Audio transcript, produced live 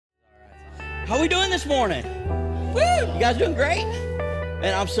How we doing this morning? Woo! You guys doing great?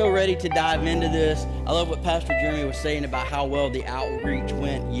 Man, I'm so ready to dive into this. I love what Pastor Jeremy was saying about how well the outreach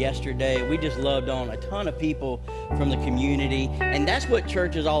went yesterday. We just loved on a ton of people from the community, and that's what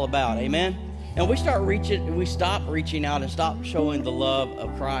church is all about, amen? And we stop reaching out and stop showing the love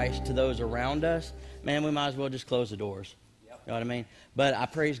of Christ to those around us, man, we might as well just close the doors. You know what I mean? But I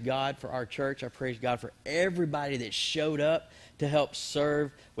praise God for our church. I praise God for everybody that showed up to help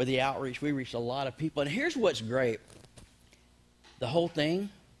serve with the outreach. We reached a lot of people. And here's what's great. The whole thing,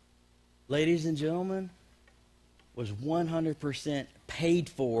 ladies and gentlemen, was 100% paid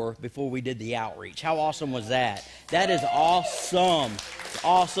for before we did the outreach. How awesome was that? That is awesome. It's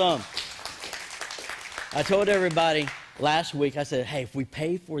awesome. I told everybody last week, I said, hey, if we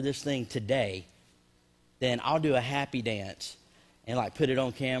pay for this thing today, then I'll do a happy dance and like put it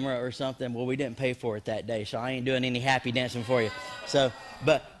on camera or something. Well, we didn't pay for it that day, so I ain't doing any happy dancing for you. So,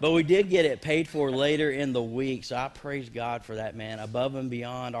 but we did get it paid for later in the week, so I praise God for that, man. Above and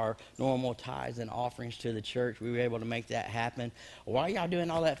beyond our normal tithes and offerings to the church, we were able to make that happen. Why are y'all doing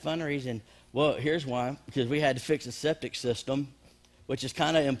all that fundraising? Well, here's why. Because we had to fix the septic system, which is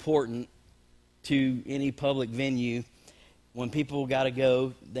kind of important to any public venue. When people got to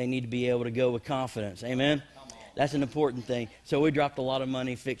go, they need to be able to go with confidence. Amen? That's an important thing. So we dropped a lot of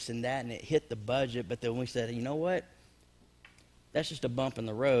money fixing that, and it hit the budget. But then we said, you know what? That's just a bump in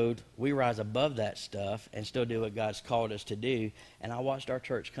the road. We rise above that stuff and still do what God's called us to do. And I watched our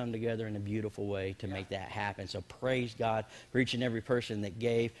church come together in a beautiful way to make that happen. So praise God for each and every person that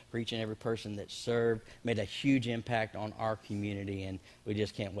gave, for each and every person that served, made a huge impact on our community. And we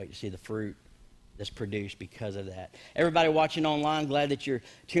just can't wait to see the fruit that's produced because of that. Everybody watching online, glad that you're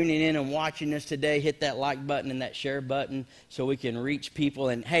tuning in and watching this today. Hit that like button and that share button so we can reach people.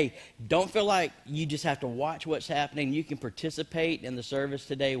 And hey, don't feel like you just have to watch what's happening. You can participate in the service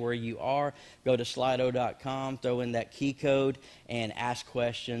today where you are. Go to Slido.com, throw in that key code, and ask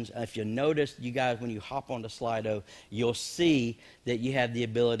questions. If you notice, you guys, when you hop onto Slido, you'll see that you have the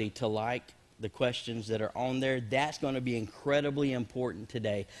ability to like the questions that are on there. That's going to be incredibly important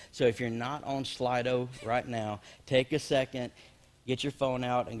today. So if you're not on Slido right now, take a second, get your phone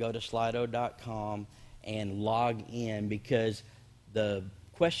out and go to Slido.com and log in, because the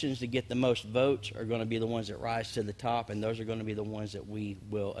questions that get the most votes are going to be the ones that rise to the top, and those are going to be the ones that we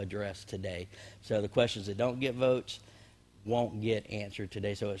will address today. So the questions that don't get votes won't get answered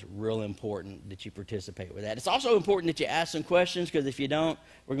today, so it's real important that you participate with that. It's also important that you ask some questions, because if you don't,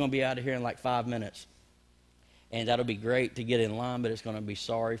 we're going to be out of here in like 5 minutes. And that'll be great to get in line, but it's going to be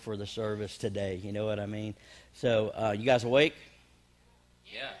sorry for the service today. You know what I mean? So, you guys awake?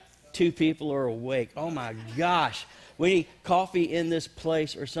 Yeah. 2 people are awake. Oh, my gosh. We need coffee in this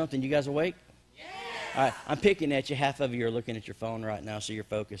place or something. You guys awake? All right, I'm picking at you. Half of you are looking at your phone right now, so you're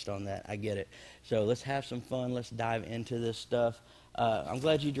focused on that. I get it. So let's have some fun. Let's dive into this stuff. I'm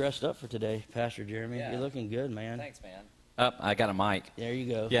glad you dressed up for today, Pastor Jeremy. Yeah. You're looking good, man. Thanks, man. Oh, I got a mic. There you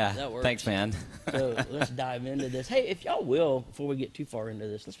go. Yeah, that works. thanks, man. So let's dive into this. Hey, if y'all will, before we get too far into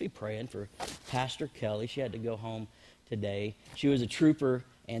this, let's be praying for Pastor Kelly. She had to go home today. She was a trooper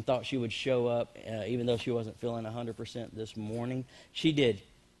and thought she would show up, even though she wasn't feeling 100% this morning. She did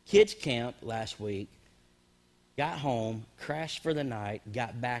kids camp last week. Got home, crashed for the night,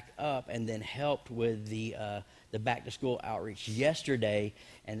 got back up, and then helped with the back-to-school outreach yesterday,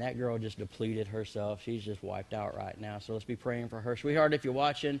 and that girl just depleted herself. She's just wiped out right now, so let's be praying for her. Sweetheart, if you're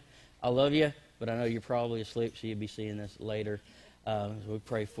watching, I love you, but I know you're probably asleep, so you'll be seeing this later. So we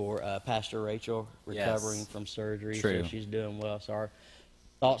pray for Pastor Rachel recovering from surgery. True. So she's doing well, so our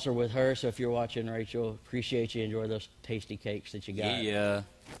thoughts are with her. So if you're watching, Rachel, appreciate you. Enjoy those tasty cakes that you got. Yeah.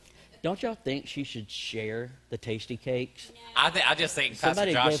 Don't y'all think she should share the tasty cakes? I just think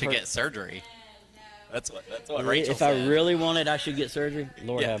Somebody Pastor Josh gave should her- get surgery. That's what Really? Rachel If said. I really wanted, I should get surgery?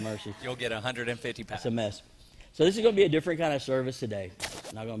 Lord Yeah. have mercy. You'll get 150 It's pounds. a mess. So this is going to be a different kind of service today.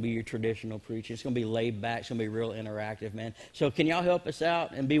 Not going to be your traditional preaching. It's going to be laid back. It's going to be real interactive, man. So can y'all help us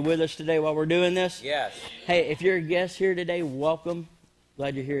out and be with us today while we're doing this? Yes. Hey, if you're a guest here today, welcome.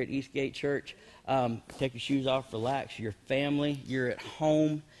 Glad you're here at Eastgate Church. Take your shoes off, relax. Your family, you're at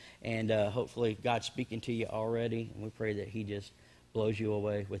home, and hopefully God's speaking to you already. And we pray that He just blows you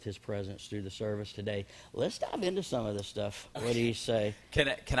away with His presence through the service today. Let's dive into some of this stuff. What do you say?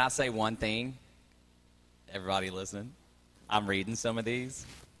 Can I say one thing? Everybody listen. I'm reading some of these.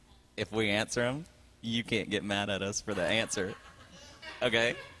 If we answer them, you can't get mad at us for the answer.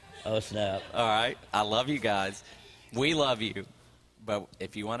 Okay? Oh, snap. All right. I love you guys. We love you. But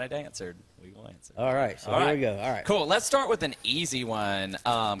if you want it answered, we will answer. All right. So All here right. we go. All right. Cool. Let's start with an easy one.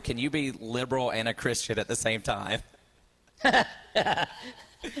 Can you be liberal and a Christian at the same time?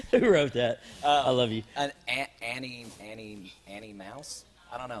 Who wrote that? I love you. Annie Mouse?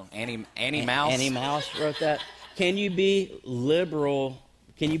 I don't know. Annie Mouse? Annie Mouse wrote that. Can you be liberal?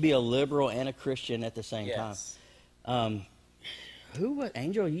 Can you be a liberal and a Christian at the same Yes. time?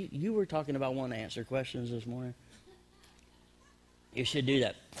 Angel, you were talking about wanting to answer questions this morning. You should do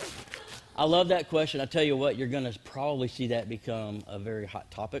that. I love that question. I tell you what, you're going to probably see that become a very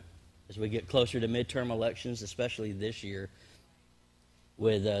hot topic as we get closer to midterm elections, especially this year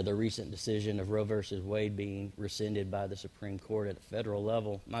with the recent decision of Roe versus Wade being rescinded by the Supreme Court at a federal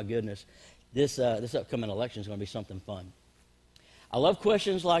level. My goodness, this upcoming election is going to be something fun. I love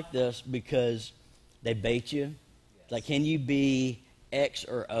questions like this because they bait you. Yes. Like, can you be X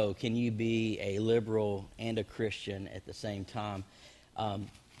or O? Can you be a liberal and a Christian at the same time?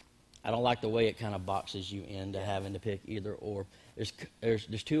 I don't like the way it kind of boxes you into having to pick either or.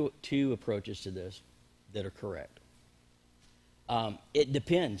 There's two approaches to this that are correct. It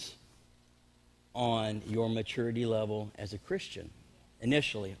depends on your maturity level as a Christian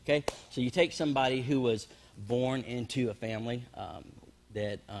initially, okay? So you take somebody who was born into a family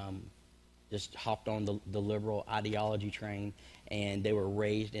that just hopped on the liberal ideology train, and they were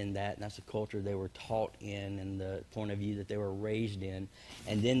raised in that, and that's the culture they were taught in and the point of view that they were raised in.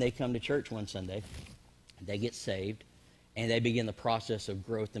 And then they come to church one Sunday, they get saved, and they begin the process of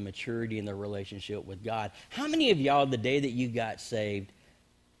growth and maturity in their relationship with God. How many of y'all, the day that you got saved,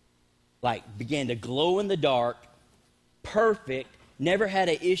 like began to glow in the dark, perfect, never had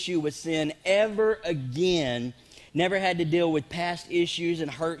an issue with sin ever again, never had to deal with past issues and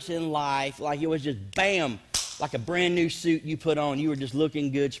hurts in life, like it was just bam, like a brand new suit you put on. You were just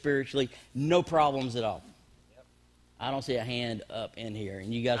looking good spiritually, no problems at all. Yep. I don't see a hand up in here,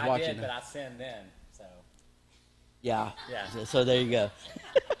 and you guys watching. I did, but I sinned then, so. Yeah. Yeah. So there you go.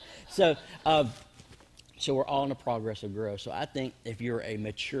 So we're all in a progress of growth. So I think if you're a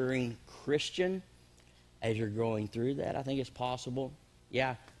maturing Christian, as you're going through that, I think it's possible,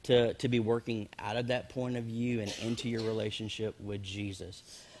 to be working out of that point of view and into your relationship with Jesus.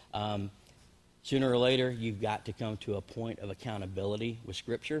 Sooner or later, you've got to come to a point of accountability with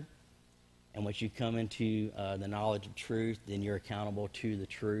Scripture. And once you come into the knowledge of truth, then you're accountable to the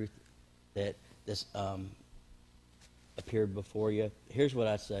truth that this appeared before you. Here's what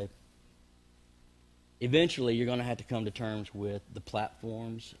I'd say. Eventually, you're going to have to come to terms with the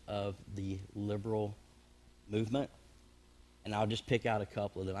platforms of the liberal movement. And I'll just pick out a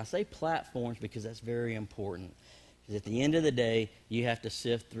couple of them. I say platforms because that's very important. Because at the end of the day, you have to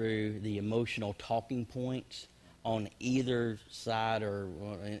sift through the emotional talking points on either side or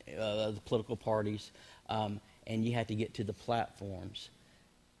the political parties, and you have to get to the platforms.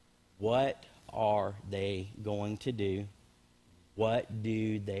 What are they going to do? What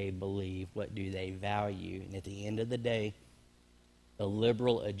do they believe? What do they value? And at the end of the day, the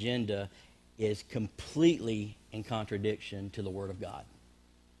liberal agenda is completely in contradiction to the Word of God.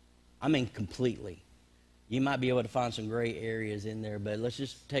 I mean, completely. You might be able to find some gray areas in there, but let's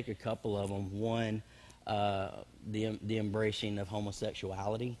just take a couple of them. One, the embracing of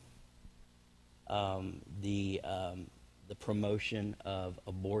homosexuality, the promotion of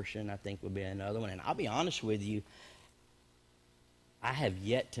abortion, I think would be another one. And I'll be honest with you, I have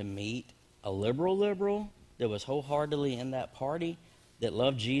yet to meet a liberal that was wholeheartedly in that party that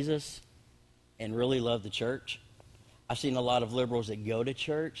loved Jesus and really loved the church. I've seen a lot of liberals that go to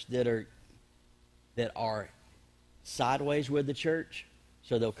church that are sideways with the church,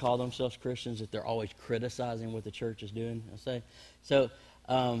 so they'll call themselves Christians if they're always criticizing what the church is doing.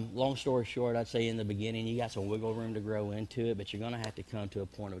 Long story short, I'd say in the beginning you got some wiggle room to grow into it, but you're going to have to come to a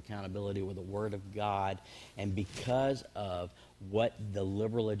point of accountability with the Word of God. And because of what the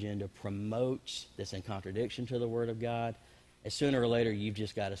liberal agenda promotes that's in contradiction to the Word of God, sooner or later you've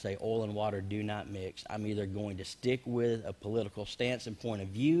just got to say oil and water do not mix. I'm either going to stick with a political stance and point of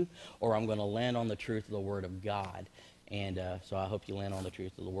view, or I'm going to land on the truth of the Word of God. And so I hope you land on the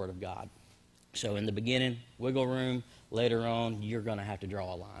truth of the Word of God. So in the beginning, wiggle room. Later on, you're going to have to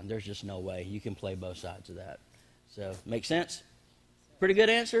draw a line. There's just no way. You can play both sides of that. So, make sense? Pretty good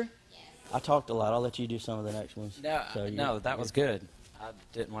answer? Yes. I talked a lot. I'll let you do some of the next ones. No, that was good. I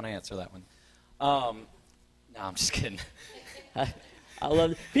didn't want to answer that one. No, I'm just kidding. I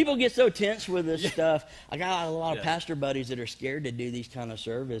love it. People get so tense with this stuff. I got a lot of pastor buddies that are scared to do these kind of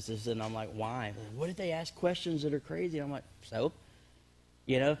services, and I'm like, why? What if they ask questions that are crazy? I'm like, so?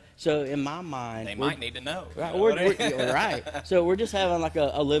 You know, so in my mind, they might need to know. Right, right. So we're just having like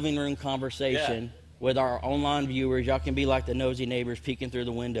a living room conversation with our online viewers. Y'all can be like the nosy neighbors peeking through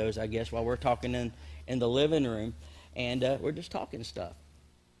the windows, I guess, while we're talking in the living room, and we're just talking stuff.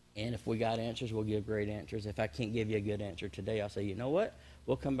 And if we got answers, we'll give great answers. If I can't give you a good answer today, I'll say, you know what?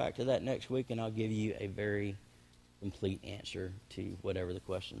 We'll come back to that next week, and I'll give you a very complete answer to whatever the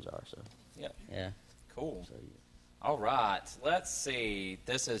questions are. So, yeah. Cool. So, yeah. All right. Let's see.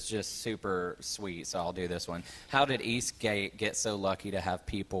 This is just super sweet, so I'll do this one. How did Eastgate get so lucky to have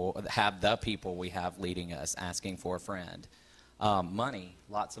the people we have leading us, asking for a friend? Money.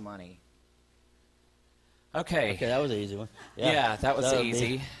 Lots of money. Okay. Okay, that was an easy one. Yeah, that was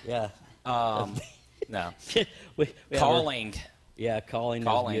easy. Yeah. No. we Calling. Calling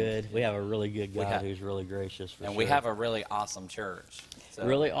is good. We have a really good guy who's really gracious. And we have a really awesome church. So.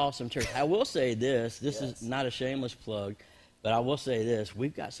 Really awesome church. I will say this. This is not a shameless plug, but I will say this.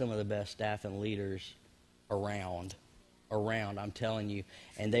 We've got some of the best staff and leaders around. I'm telling you.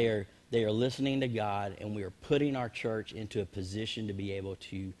 And they are listening to God, and we are putting our church into a position to be able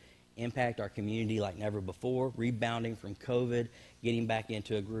to impact our community like never before, rebounding from COVID, getting back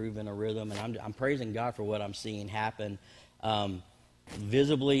into a groove and a rhythm. And I'm praising God for what I'm seeing happen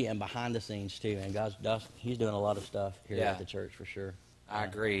visibly and behind the scenes too. And He's doing a lot of stuff here at the church for sure. I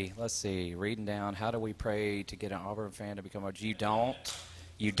agree. Let's see. Reading down. How do we pray to get an Auburn fan to become a... You don't.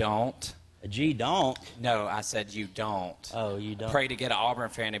 A G don't? No, I said you don't. Oh, you don't? Pray to get an Auburn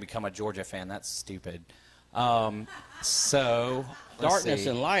fan to become a Georgia fan. That's stupid. So... Darkness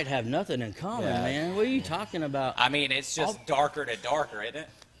and light have nothing in common, man. What are you talking about? I mean, it's just darker to darker, isn't it?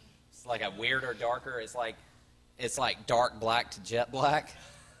 It's like a weirder darker. It's like dark black to jet black.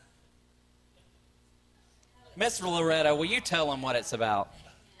 Miss Loretta, will you tell them what it's about?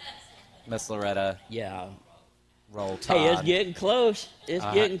 Miss Loretta. Yeah. Roll Tide. Hey, it's getting close. It's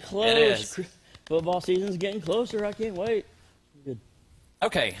getting close. It is. Football season's getting closer. I can't wait. Good.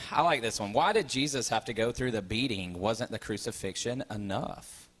 Okay, I like this one. Why did Jesus have to go through the beating? Wasn't the crucifixion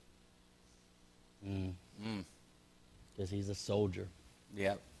enough? Because he's a soldier.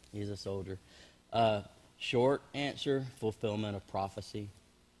 Yep. He's a soldier. Short answer, fulfillment of prophecy.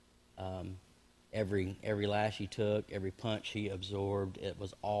 Every lash he took, every punch he absorbed, it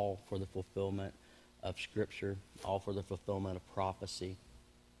was all for the fulfillment of Scripture, all for the fulfillment of prophecy.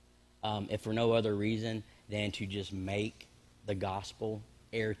 If for no other reason than to just make the gospel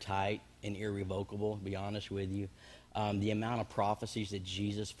airtight and irrevocable, to be honest with you. The amount of prophecies that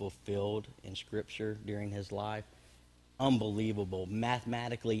Jesus fulfilled in Scripture during his life, unbelievable.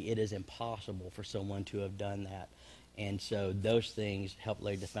 Mathematically, it is impossible for someone to have done that. And so those things help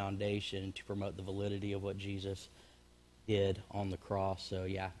lay the foundation to promote the validity of what Jesus did on the cross. So,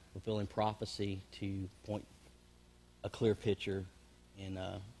 yeah, fulfilling prophecy to point a clear picture in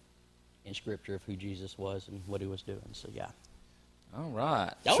Scripture of who Jesus was and what he was doing. So, yeah. All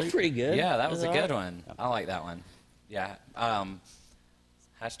right. That was pretty good. Yeah, that was a good one. I like that one. Yeah.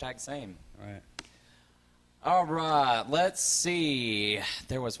 Hashtag same. All right. All right. Let's see.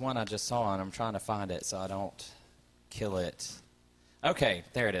 There was one I just saw, and I'm trying to find it so I don't kill it. Okay,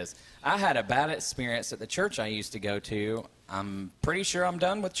 there it is. I had a bad experience at the church I used to go to. I'm pretty sure I'm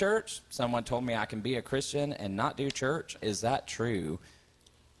done with church. Someone told me I can be a Christian and not do church. Is that true?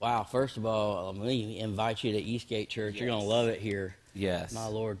 Wow, first of all, let me invite you to Eastgate Church. Yes. You're going to love it here. Yes. My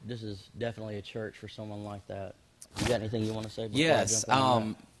Lord, this is definitely a church for someone like that. You got anything you want to say before yes, I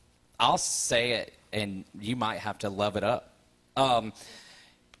jump in? I'll say it, and you might have to love it up.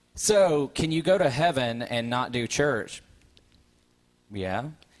 So, can you go to heaven and not do church? Yeah.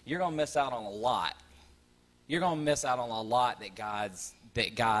 You're going to miss out on a lot. You're going to miss out on a lot that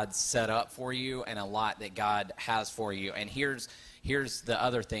God's set up for you and a lot that God has for you. And here's the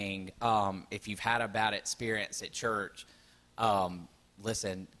other thing. If you've had a bad experience at church,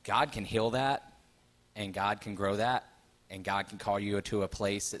 listen, God can heal that, and God can grow that, and God can call you to a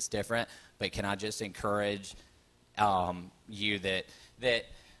place that's different. But can I just encourage you that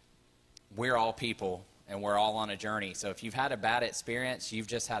we're all people, and we're all on a journey. So if you've had a bad experience, you've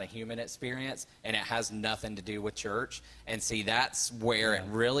just had a human experience, and it has nothing to do with church. And see, that's where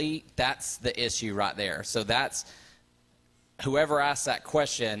that's the issue right there. So that's, whoever asks that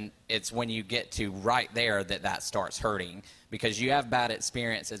question, it's when you get to right there that starts hurting. Because you have bad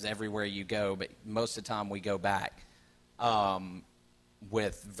experiences everywhere you go, but most of the time we go back.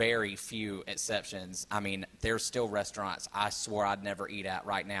 With very few exceptions. I mean, there's still restaurants I swore I'd never eat at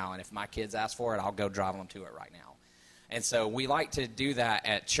right now, and if my kids ask for it, I'll go drive them to it right now. And so we like to do that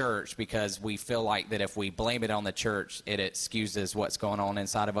at church because we feel like that if we blame it on the church, it excuses what's going on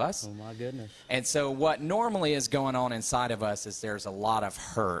inside of us. Oh, my goodness. And so what normally is going on inside of us is there's a lot of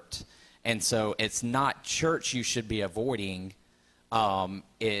hurt. And so it's not church you should be avoiding.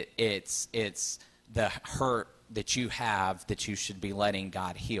 It's the hurt that you have that you should be letting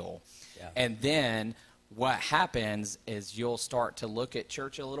God heal. Yeah. And then what happens is you'll start to look at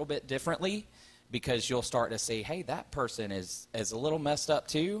church a little bit differently, because you'll start to see, hey, that person is a little messed up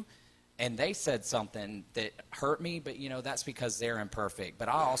too, and they said something that hurt me, but, that's because they're imperfect. But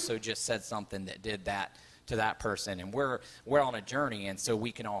I also just said something that did that to that person, and we're on a journey, and so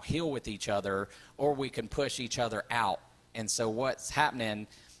we can all heal with each other, or we can push each other out. And so what's happening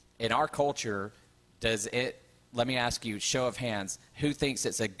in our culture, let me ask you, show of hands, who thinks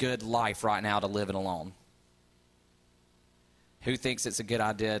it's a good life right now to live it alone? Who thinks it's a good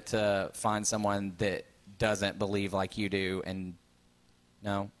idea to find someone that doesn't believe like you do? And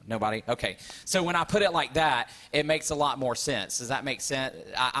no? Nobody? Okay. So when I put it like that, it makes a lot more sense. Does that make sense?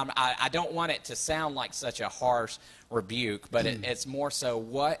 I don't want it to sound like such a harsh rebuke, but it's more so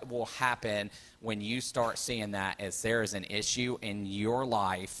what will happen when you start seeing that as there is an issue in your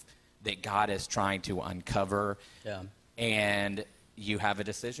life that God is trying to uncover, and you have a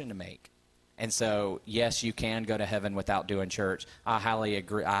decision to make. And so, yes, you can go to heaven without doing church. I highly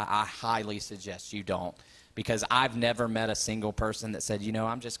agree. I highly suggest you don't, because I've never met a single person that said,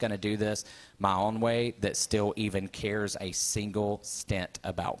 I'm just going to do this my own way, that still even cares a single stint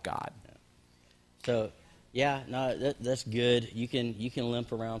about God. So, that's good. You can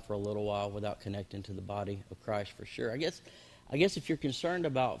limp around for a little while without connecting to the body of Christ, for sure. I guess if you're concerned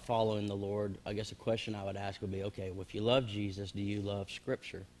about following the Lord, I guess a question I would ask would be, okay, well, if you love Jesus, do you love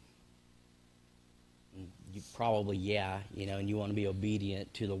Scripture? You probably, and you want to be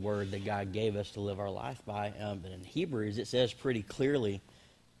obedient to the word that God gave us to live our life by. But in Hebrews, it says pretty clearly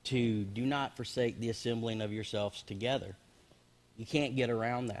to do not forsake the assembling of yourselves together. You can't get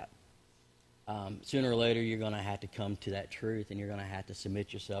around that. Sooner or later, you're going to have to come to that truth, and you're going to have to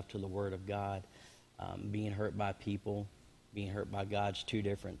submit yourself to the word of God. Being hurt by people, being hurt by God's two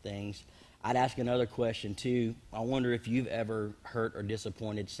different things. I'd ask another question, too. I wonder if you've ever hurt or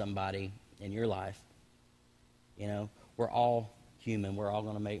disappointed somebody in your life. We're all human. We're all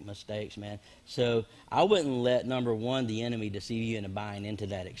going to make mistakes, man. So I wouldn't let, number one, the enemy deceive you into buying into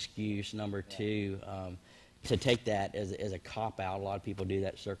that excuse. Number two, to take that as a cop-out. A lot of people do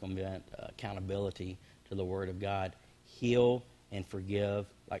that, circumvent accountability to the Word of God. Heal and forgive,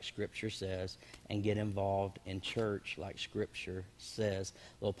 like Scripture says, and get involved in church, like Scripture says.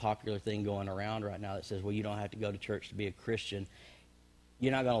 A little popular thing going around right now that says, well, you don't have to go to church to be a Christian.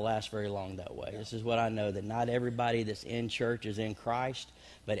 You're not going to last very long that way. This is what I know, that not everybody that's in church is in Christ,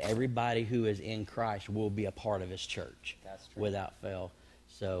 but everybody who is in Christ will be a part of his church. That's true. Without fail.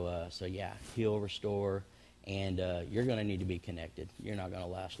 So heal, restore, and you're going to need to be connected. You're not going to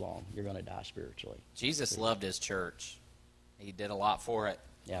last long. You're going to die spiritually. Jesus loved his church. He did a lot for it,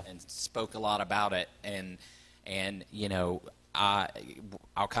 and spoke a lot about it. And I'll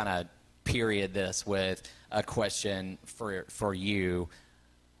kind of period this with a question for you.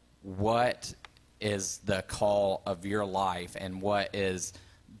 What is the call of your life, and what is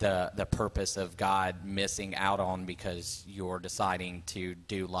the purpose of God missing out on because you're deciding to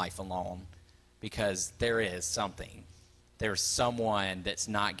do life alone? Because there is something. There's someone that's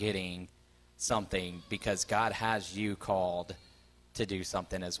not getting something, because God has you called to do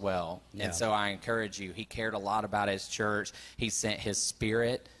something as well. Yeah. And so I encourage you. He cared a lot about his church. He sent his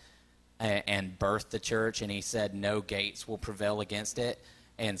Spirit and birthed the church, and he said no gates will prevail against it.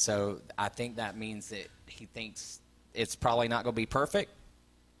 And so I think that means that he thinks it's probably not going to be perfect,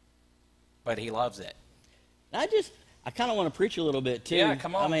 but he loves it. I kind of want to preach a little bit too. Yeah,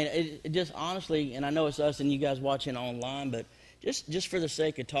 come on. I mean, it just honestly, and I know it's us and you guys watching online, but just for the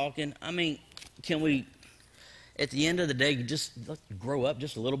sake of talking, I mean, can we, at the end of the day, just let's grow up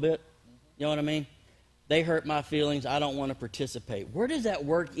just a little bit? You know what I mean? They hurt my feelings. I don't want to participate. Where does that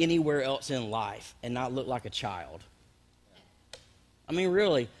work anywhere else in life and not look like a child? I mean,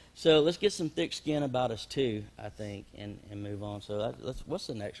 really. So let's get some thick skin about us too, I think, and move on. So what's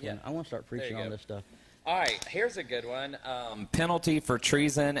the next one? I want to start preaching on this stuff. All right, here's a good one. Penalty for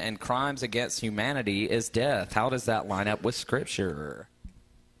treason and crimes against humanity is death. How does that line up with Scripture?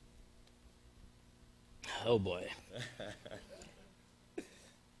 Oh, boy.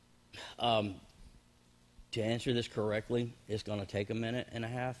 To answer this correctly, it's going to take a minute and a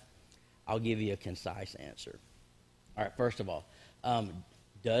half. I'll give you a concise answer. All right, first of all,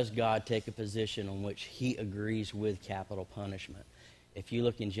 does God take a position on which he agrees with capital punishment? If you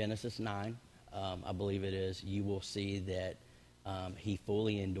look in Genesis 9, I believe it is, you will see that he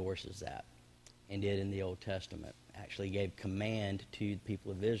fully endorses that, and did in the Old Testament. Actually gave command to the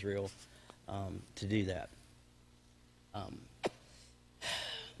people of Israel to do that.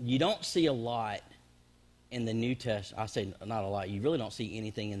 You don't see a lot in the New Testament. I say not a lot. You really don't see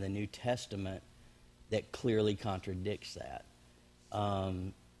anything in the New Testament that clearly contradicts that.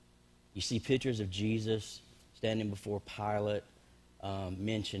 You see pictures of Jesus standing before Pilate,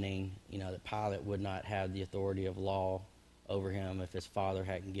 mentioning, that Pilate would not have the authority of law over him if his father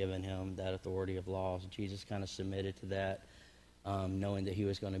hadn't given him that authority of law. So Jesus kind of submitted to that, knowing that he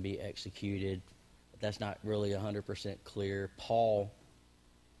was going to be executed. But that's not really 100% clear. Paul,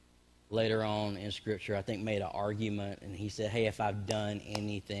 later on in Scripture, I think made an argument, and he said, hey, if I've done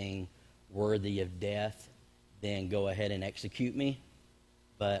anything worthy of death, then go ahead and execute me.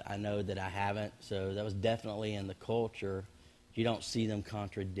 But I know that I haven't. So that was definitely in the culture. You don't see them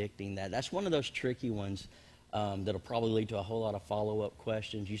contradicting that. That's one of those tricky ones that'll probably lead to a whole lot of follow-up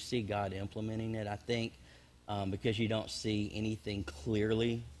questions. You see God implementing it. I think because you don't see anything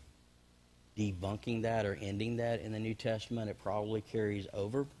clearly debunking that or ending that in the New Testament, it probably carries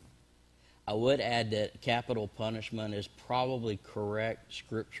over. I would add that capital punishment is probably correct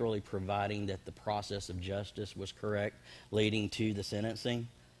scripturally, providing that the process of justice was correct, leading to the sentencing.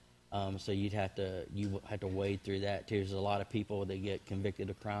 So you have to wade through that too. There's a lot of people that get convicted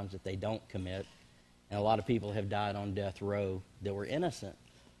of crimes that they don't commit, and a lot of people have died on death row that were innocent.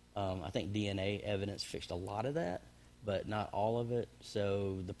 I think DNA evidence fixed a lot of that, but not all of it.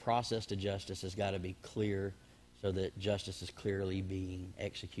 So the process to justice has got to be clear, so that justice is clearly being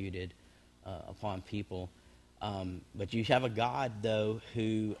executed upon people. But you have a God, though,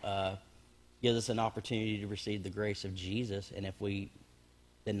 who gives us an opportunity to receive the grace of Jesus, and if we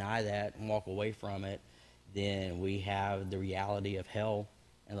deny that and walk away from it, then we have the reality of hell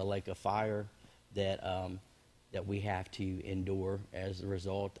and the lake of fire that we have to endure as a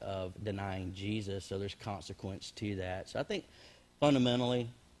result of denying Jesus. So there's consequence to that. So I think fundamentally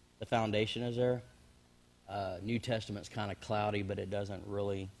the foundation is there. New Testament's kind of cloudy, but it doesn't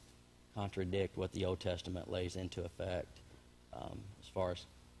really contradict what the Old Testament lays into effect as far as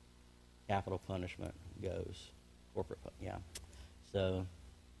capital punishment goes. So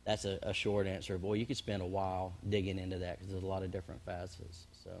that's a short answer. Boy, you could spend a while digging into that because there's a lot of different facets.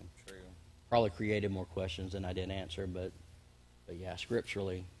 So True. Probably created more questions than I did answer, but yeah,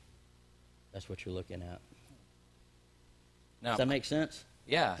 scripturally, that's what you're looking at. No. Does that make sense?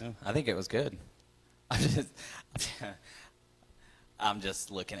 Yeah, I think it was good. I'm just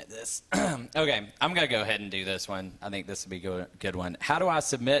looking at this. Okay, I'm going to go ahead and do this one. I think this would be a good one. How do I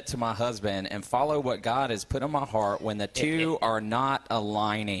submit to my husband and follow what God has put in my heart when the two are not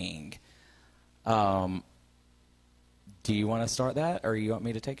aligning? Do you want to start that, or you want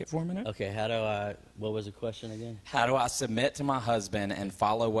me to take it for a minute? Okay, what was the question again? How do I submit to my husband and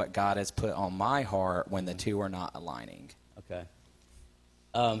follow what God has put on my heart when the two are not aligning? Okay.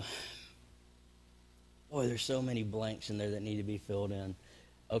 Boy, there's so many blanks in there that need to be filled in.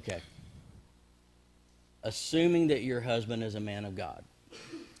 Okay. Assuming that your husband is a man of God,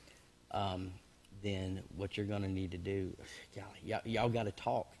 then what you're going to need to do, y'all got to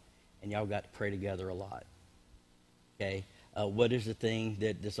talk, and y'all got to pray together a lot. Okay? What is the thing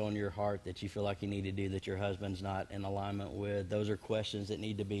that's on your heart that you feel like you need to do that your husband's not in alignment with? Those are questions that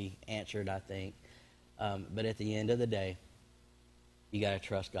need to be answered, I think. But at the end of the day, you got to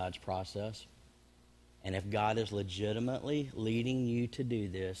trust God's process. And if God is legitimately leading you to do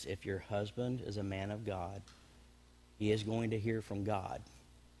this, if your husband is a man of God, he is going to hear from God,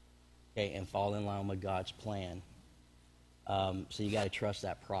 okay, and fall in line with God's plan. So you got to trust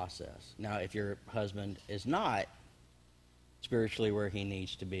that process. Now, if your husband is not spiritually where he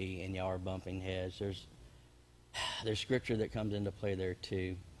needs to be and y'all are bumping heads, there's scripture that comes into play there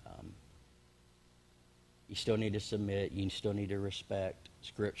too. You still need to submit. You still need to respect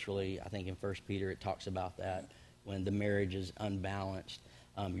scripturally. I think in 1 Peter it talks about that. When the marriage is unbalanced,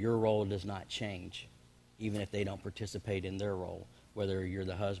 your role does not change, even if they don't participate in their role, whether you're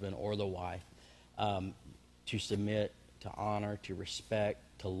the husband or the wife. To submit, to honor, to respect,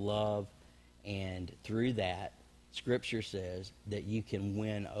 to love, and through that, Scripture says that you can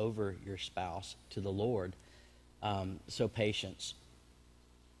win over your spouse to the Lord. So patience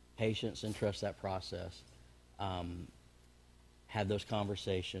and trust that process. Have those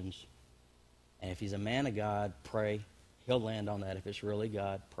conversations. And if he's a man of God, pray. He'll land on that. If it's really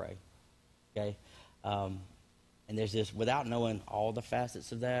God, pray. Okay? And there's this, without knowing all the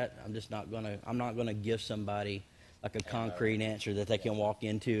facets of that, I'm not gonna give somebody like a concrete answer that they can walk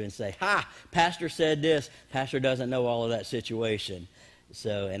into and say, Pastor said this. Pastor doesn't know all of that situation.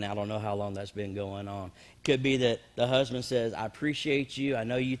 So, and I don't know how long that's been going on. Could be that the husband says, I appreciate you. I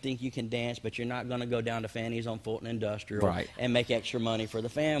know you think you can dance, but you're not going to go down to Fanny's on Fulton Industrial and make extra money for the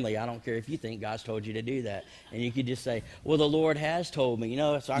family. I don't care if you think God's told you to do that. And you could just say, well, the Lord has told me.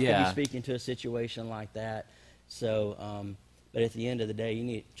 So I could be speaking to a situation like that. So, but at the end of the day, you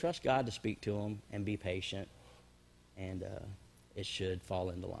need to trust God to speak to him and be patient. And it should fall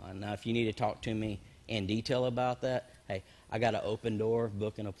into line. Now, if you need to talk to me in detail about that, hey, I got an open door,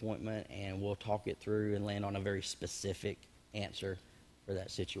 book an appointment, and we'll talk it through and land on a very specific answer for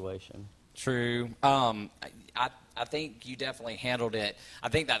that situation. True. I think you definitely handled it. I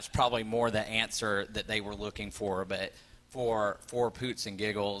think that's probably more the answer that they were looking for. But for Poots and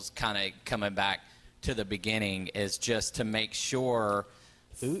Giggles, kind of coming back to the beginning, is just to make sure.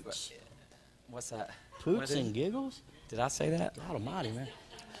 Poots? What's that? Poots and Giggles? Did I say that? God almighty, man.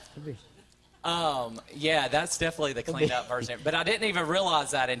 Could be. Yeah, that's definitely the cleaned up version. But I didn't even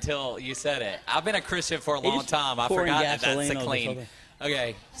realize that until you said it. I've been a Christian for a long time. I forgot that that's the clean.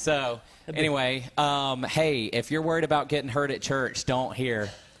 Okay, so anyway, hey, if you're worried about getting hurt at church, don't hear.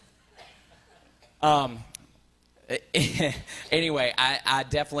 Anyway, I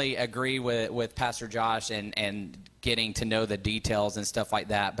definitely agree with Pastor Josh and getting to know the details and stuff like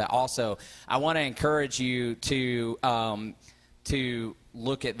that. But also, I want to encourage you to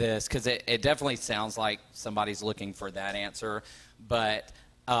look at this, because it definitely sounds like somebody's looking for that answer. But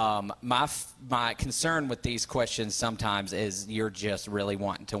my concern with these questions sometimes is you're just really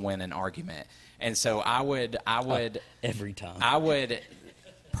wanting to win an argument. And so I would every time I would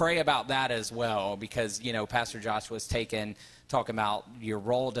pray about that as well, because Pastor Josh was talking about your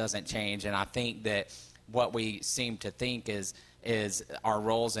role doesn't change, and I think that what we seem to think is our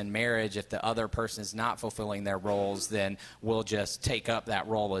roles in marriage. If the other person is not fulfilling their roles, then we'll just take up that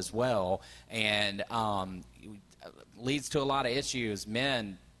role as well, and leads to a lot of issues.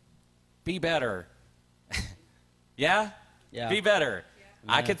 Men, be better. Yeah? Be better.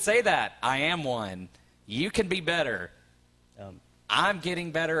 Yeah. I could say that. I am one. You can be better. I'm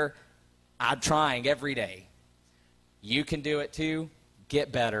getting better. I'm trying every day. You can do it too.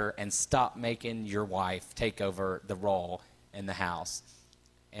 Get better and stop making your wife take over the role in the house.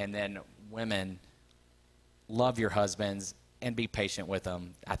 And then women, love your husbands and be patient with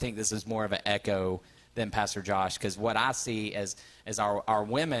them. I think this is more of an echo than Pastor Josh, because what I see is our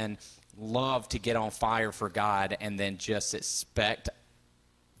women love to get on fire for God and then just expect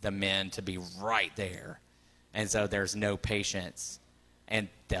the men to be right there. And so there's no patience, and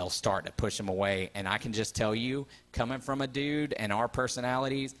they'll start to push them away. And I can just tell you, coming from a dude and our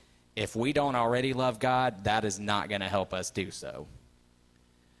personalities, if we don't already love God, that is not going to help us do so.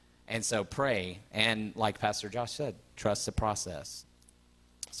 And so pray, and like Pastor Josh said, trust the process.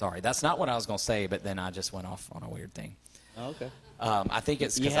 Sorry, that's not what I was going to say, but then I just went off on a weird thing. Oh, okay. I think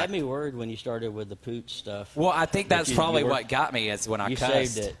it's... You had me worried when you started with the pooch stuff. Well, I think that's probably what got me, is when I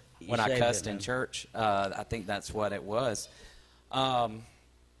cussed. Saved it. When I cussed in church. I think that's what it was.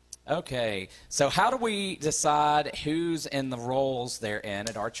 Okay, so how do we decide who's in the roles they're in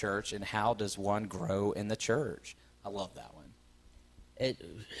at our church, and how does one grow in the church? I love that one.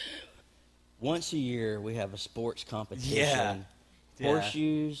 Once a year, we have a sports competition. Yeah.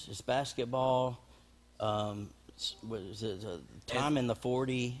 Horseshoes, it's basketball, what is it, time in the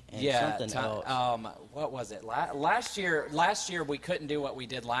 40, and something else. What was it? Last year we couldn't do what we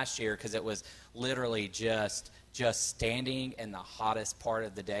did last year because it was literally just standing in the hottest part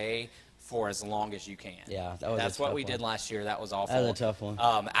of the day for as long as you can. Yeah, that's what we did last year. That was awful. That was a tough one.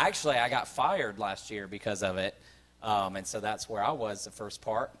 Actually, I got fired last year because of it, and so that's where I was the first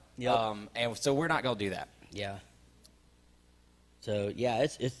part. Yep. And so we're not going to do that. Yeah. So yeah,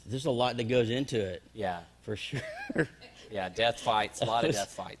 there's a lot that goes into it. Yeah, for sure. Yeah, death fights, a lot of death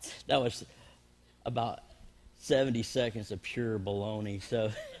fights. That was about 70 seconds of pure baloney.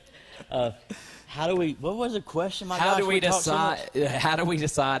 So, how do we? What was the question? How do we decide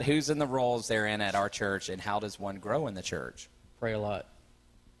who's in the roles they're in at our church, and how does one grow in the church? Pray a lot.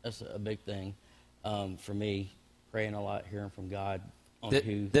 That's a big thing for me. Praying a lot, hearing from God on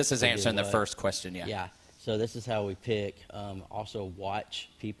who. This is answering the first question. Yeah. Yeah. So this is how we pick. Also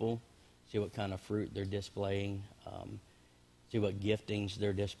watch people, see what kind of fruit they're displaying, see what giftings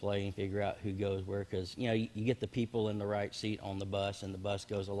they're displaying, figure out who goes where. Because, you get the people in the right seat on the bus, and the bus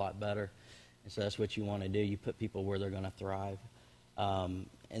goes a lot better. And so that's what you want to do. You put people where they're going to thrive. And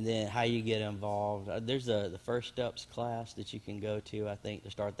then how you get involved. There's the First Steps class that you can go to, I think,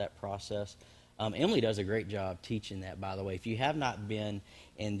 to start that process. Emily does a great job teaching that, by the way. If you have not been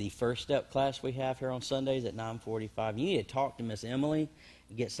in the First Step class we have here on Sundays at 9:45, you need to talk to Miss Emily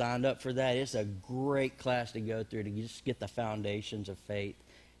and get signed up for that. It's a great class to go through to just get the foundations of faith,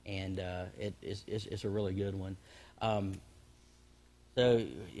 and it's a really good one. So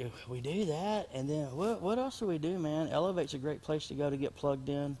we do that, and then what else do we do, man? Elevate's a great place to go to get plugged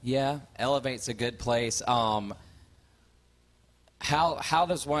in. Yeah, Elevate's a good place. How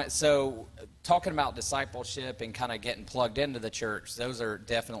does one, so talking about discipleship and kind of getting plugged into the church, those are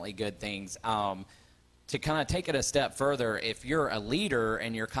definitely good things. to kind of take it a step further, if you're a leader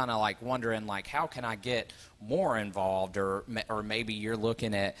and you're kind of like wondering, like, how can I get more involved, or maybe you're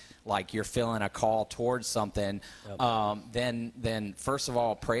looking at, like, you're feeling a call towards something, then first of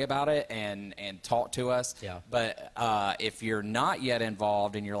all, pray about it and talk to us. Yeah. But if you're not yet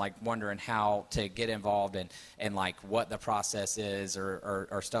involved and you're, like, wondering how to get involved and like, what the process is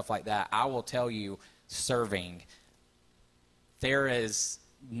or stuff like that, I will tell you, serving.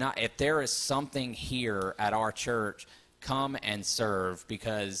 If there is something here at our church, come and serve,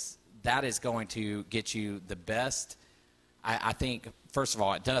 because that is going to get you the best. I think, first of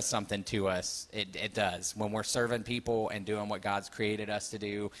all, it does something to us. It does. When we're serving people and doing what God's created us to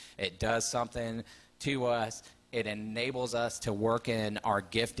do, it does something to us. It enables us to work in our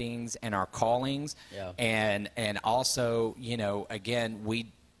giftings and our callings. Yeah. And also, you know, again,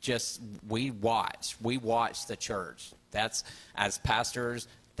 we watch the church. That's, as pastors,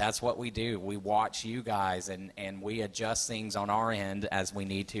 that's what we do. We watch you guys, and we adjust things on our end as we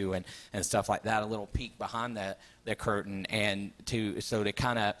need to, and stuff like that. A little peek behind the curtain, and to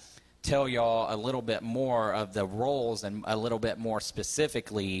kind of tell y'all a little bit more of the roles, and a little bit more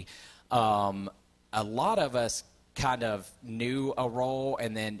specifically, a lot of us kind of knew a role,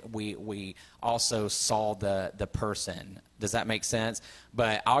 and then we also saw the person. Does that make sense?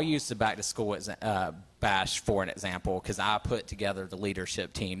 But I'll use the back to school bash for an example, because I put together the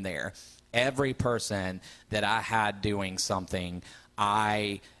leadership team there. Every person that I had doing something,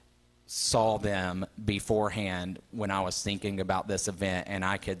 I saw them beforehand when I was thinking about this event, and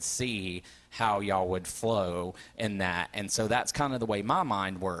I could see how y'all would flow in that. And so that's kind of the way my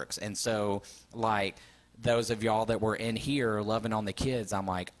mind works. And so, like, those of y'all that were in here loving on the kids, I'm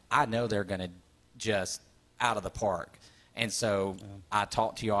like, I know they're going to just out of the park. And so I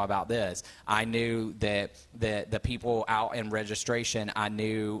talked to y'all about this. I knew that the people out in registration, I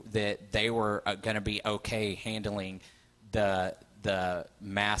knew that they were going to be okay handling the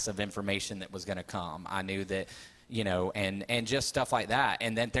mass of information that was going to come. I knew that, you know, and just stuff like that.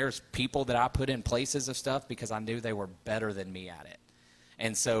 And then there's people that I put in places of stuff because I knew they were better than me at it.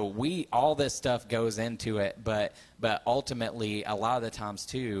 And so all this stuff goes into it, but ultimately, a lot of the times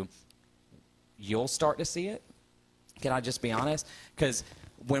too, you'll start to see it. Can I just be honest? Because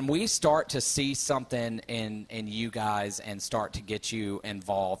when we start to see something in you guys and start to get you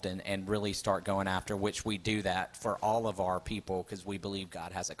involved and really start going after, which we do that for all of our people, because we believe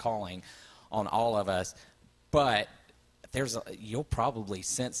God has a calling on all of us, but you'll probably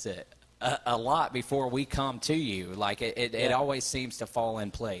sense it a lot before we come to you. Like, it always seems to fall in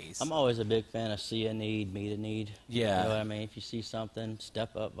place. I'm always a big fan of see a need, meet a need. Yeah. You know what I mean? If you see something,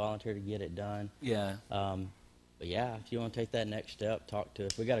 step up, volunteer to get it done. Yeah. But yeah, if you want to take that next step, talk to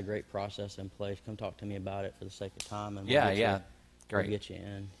us. We got a great process in place. Come talk to me about it for the sake of time. And Great. We'll get you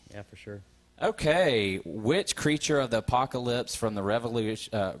in. Yeah, for sure. Okay. Which creature of the apocalypse from the revolution?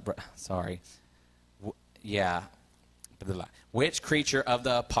 Which creature of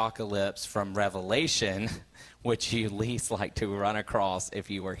the apocalypse from Revelation would you least like to run across if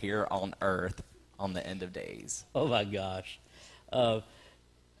you were here on Earth on the end of days? Oh my gosh.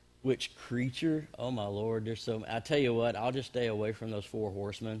 Which creature? Oh my Lord, there's so many. I tell you what, I'll just stay away from those four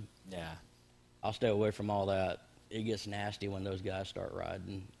horsemen. Yeah. I'll stay away from all that. It gets nasty when those guys start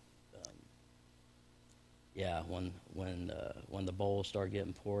riding. When the bowls start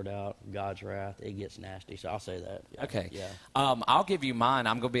getting poured out, God's wrath, it gets nasty. So I'll say that. Yeah. Okay. Yeah. I'll give you mine.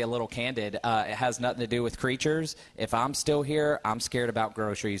 I'm going to be a little candid. It has nothing to do with creatures. If I'm still here, I'm scared about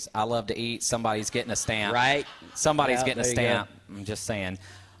groceries. I love to eat. Somebody's getting a stamp. Right. Somebody's getting a stamp. I'm just saying.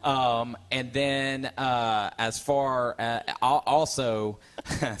 And then as far also,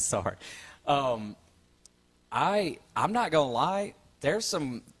 sorry, I'm not gonna lie. There's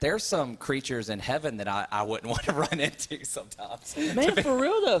some creatures in heaven that I wouldn't want to run into sometimes. Man, for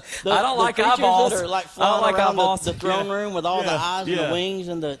real though, I don't like eyeballs. That are like flying around the throne room with all the eyes and the wings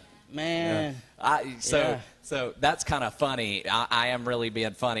and the man. So that's kind of funny. I am really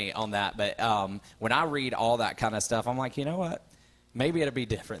being funny on that. But when I read all that kind of stuff, I'm like, you know what? Maybe it'll be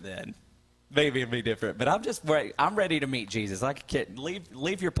different then. Maybe it'll be different. But I'm ready to meet Jesus. Like a kid.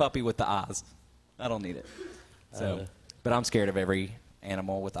 Leave your puppy with the eyes. I don't need it. So, but I'm scared of every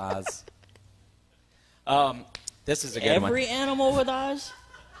animal with eyes. This is a good one. Every animal with eyes?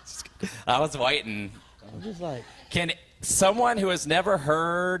 I was waiting. I'm just like. Can someone who has never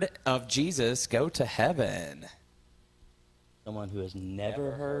heard of Jesus go to heaven? Someone who has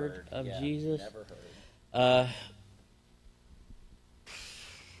never heard of Jesus? Never heard.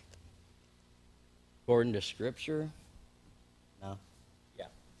 According to Scripture? No.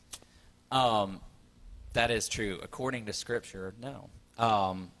 Yeah. That is true. According to Scripture, no.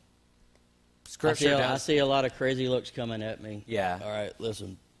 Scripture I does. see a lot of crazy looks coming at me. Yeah. All right,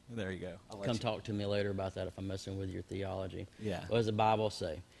 listen. There you go. Come talk to me later about that if I'm messing with your theology. Yeah. What does the Bible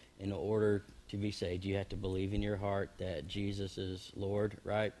say? In order to be saved, you have to believe in your heart that Jesus is Lord,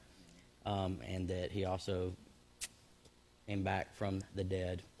 right? And that he also came back from the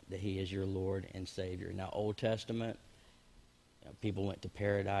dead, that he is your Lord and Savior. Now, Old Testament, people went to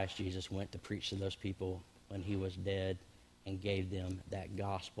paradise. Jesus went to preach to those people when he was dead and gave them that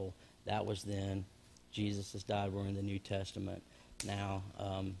gospel. That was then. Jesus has died. We're in the New Testament now.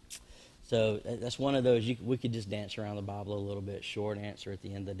 So that's one of those, we could just dance around the Bible a little bit. Short answer, at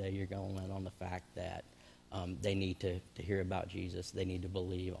the end of the day, you're going to land on the fact that they need to hear about Jesus. They need to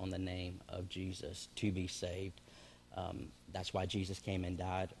believe on the name of Jesus to be saved. That's why Jesus came and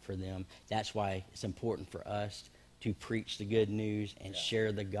died for them. That's why it's important for us to preach the good news and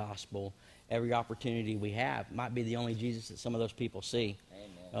share the gospel. Every opportunity we have might be the only Jesus that some of those people see. Amen.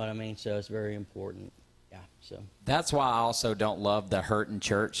 You know what I mean? So it's very important. Yeah. So that's why I also don't love the hurting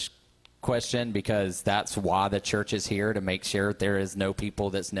church question, because that's why the church is here, to make sure there is no people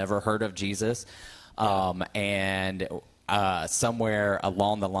that's never heard of Jesus. And somewhere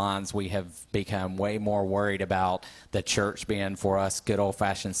along the lines, we have become way more worried about the church being for us good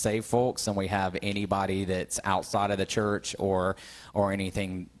old-fashioned saved folks than we have anybody that's outside of the church or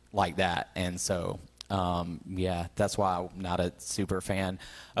anything like that. And so, yeah, that's why I'm not a super fan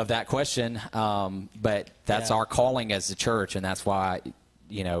of that question. But that's our calling as a church, and that's why,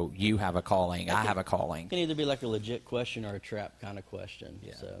 you have a calling, I have a calling. It can either be like a legit question or a trap kind of question.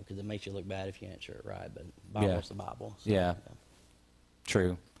 Yeah. So, because it makes you look bad if you answer it right. But Bible's the Bible. So, yeah.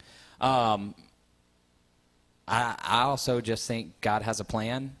 True. I also just think God has a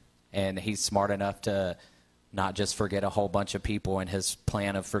plan, and he's smart enough to not just forget a whole bunch of people in his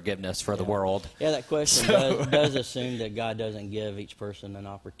plan of forgiveness for the world. Yeah, that question does assume that God doesn't give each person an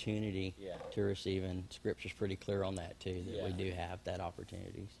opportunity to receive, and Scripture's pretty clear on that too, that we do have that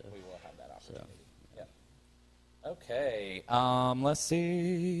opportunity. So We will have that opportunity. So. Okay. Let's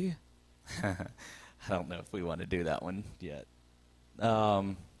see. I don't know if we want to do that one yet.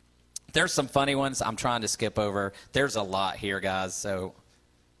 There's some funny ones I'm trying to skip over. There's a lot here, guys, so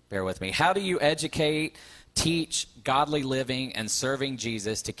bear with me. How do you teach godly living and serving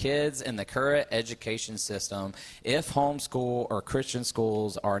Jesus to kids in the current education system if homeschool or Christian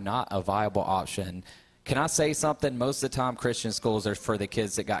schools are not a viable option? Can I say something? Most of the time, Christian schools are for the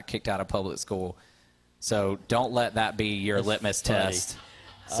kids that got kicked out of public school. So don't let that be your litmus test.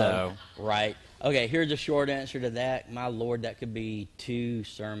 So right. Okay, here's a short answer to that. My Lord, that could be 2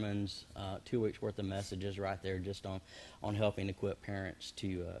 sermons, 2 weeks worth of messages right there just on helping equip parents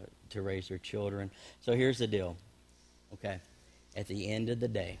to raise their children. So here's the deal, okay? At the end of the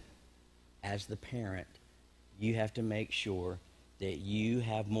day, as the parent, you have to make sure that you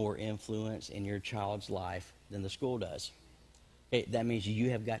have more influence in your child's life than the school does. That means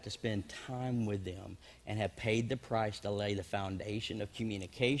you have got to spend time with them and have paid the price to lay the foundation of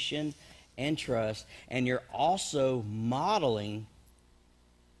communication and trust, and you're also modeling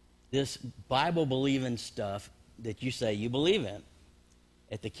this Bible-believing stuff that you say you believe in.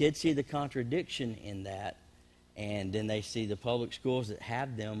 If the kids see the contradiction in that, and then they see the public schools that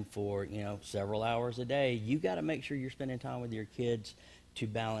have them for, several hours a day, you got to make sure you're spending time with your kids to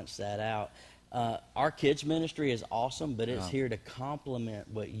balance that out. Our kids ministry is awesome, but it's here to complement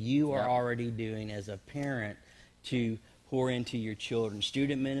what you are already doing as a parent to pour into your children.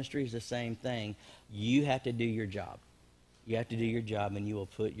 Student ministry is the same thing. You have to do your job. You have to do your job, and you will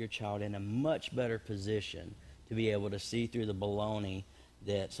put your child in a much better position to be able to see through the baloney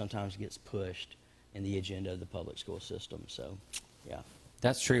that sometimes gets pushed in the agenda of the public school system. So, yeah.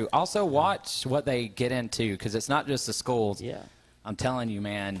 That's true. Also, watch what they get into, because it's not just the schools. Yeah. I'm telling you,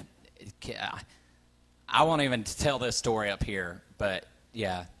 man, I won't even tell this story up here, but,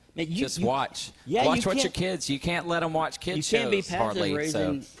 yeah. Man, watch. Yeah, watch what your kids. You can't let them watch kids shows. You can't be passive hardly,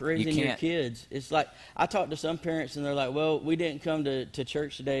 raising you your kids. It's like, I talk to some parents and they're like, well, we didn't come to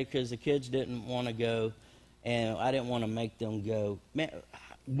church today because the kids didn't want to go, and I didn't want to make them go. Man,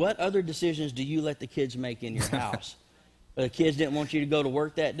 what other decisions do you let the kids make in your house? The kids didn't want you to go to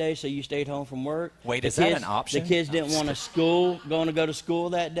work that day, so you stayed home from work. Wait, is that an option? The kids didn't want to go to school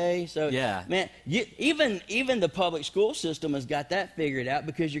that day. So, yeah. Man, even the public school system has got that figured out,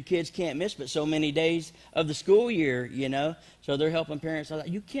 because your kids can't miss but so many days of the school year, So they're helping parents.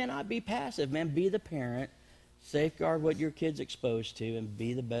 You cannot be passive, man. Be the parent. Safeguard what your kid's exposed to, and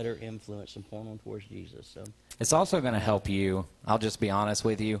be the better influence and point them towards Jesus. So it's also going to help you. I'll just be honest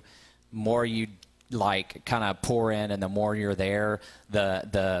with you. More you kind of pour in, and the more you're there,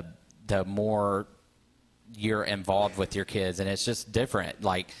 the more you're involved with your kids, and it's just different.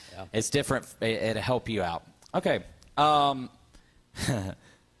 Like, it's different. It'll help you out. Okay.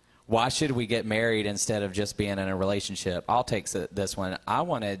 Why should we get married instead of just being in a relationship? I'll take this one. I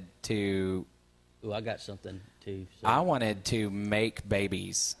wanted to. Ooh, I got something too. So. I wanted to make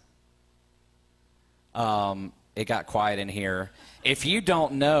babies. It got quiet in here. If you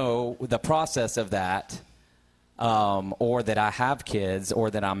don't know the process of that, or that I have kids, or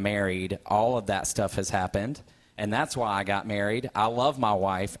that I'm married, all of that stuff has happened, and that's why I got married. I love my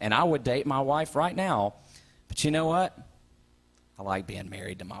wife, and I would date my wife right now. But you know what? I like being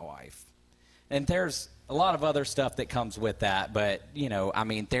married to my wife. And there's a lot of other stuff that comes with that, but, you know, I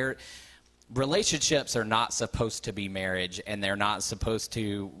mean, relationships are not supposed to be marriage, and they're not supposed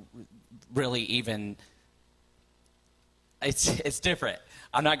to really even, it's different.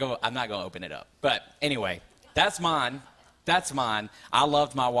 I'm not going to open it up. But anyway, that's mine. That's mine. I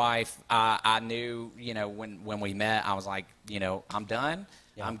loved my wife. I knew, you know, when we met, I was like, you know, I'm done.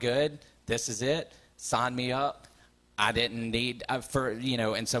 Yeah. I'm good. This is it. Sign me up. I didn't need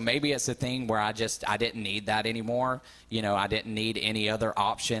and so maybe it's a thing where I didn't need that anymore. You know, I didn't need any other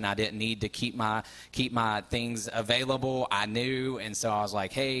option. I didn't need to keep my things available. I knew, and so I was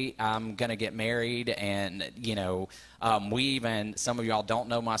like, hey, I'm gonna get married, and you know, some of y'all don't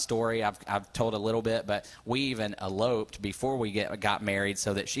know my story. I've told a little bit, but we even eloped before we got married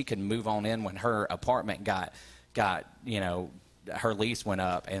so that she could move on in when her apartment got you know, her lease went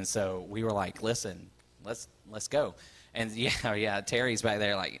up, and so we were like, listen, let's go. And yeah, Terry's back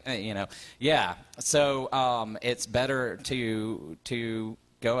there like, you know, yeah. So it's better to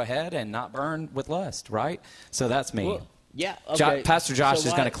go ahead and not burn with lust, right? So that's me. Well, yeah. Okay. Pastor Josh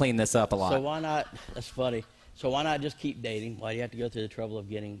is going to clean this up a lot. So why not? That's funny. So why not just keep dating? Why do you have to go through the trouble of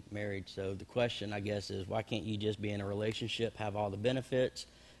getting married? So the question, I guess, is why can't you just be in a relationship, have all the benefits,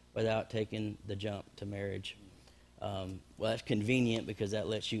 without taking the jump to marriage? Well, that's convenient because that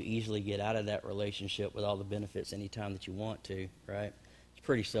lets you easily get out of that relationship with all the benefits anytime that you want to, right? It's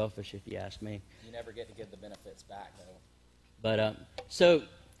pretty selfish if you ask me. You never get to get the benefits back, though. But so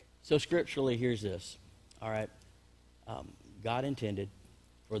scripturally, here's this, all right? God intended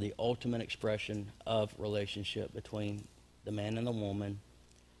for the ultimate expression of relationship between the man and the woman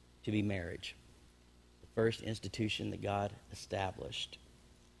to be marriage, the first institution that God established.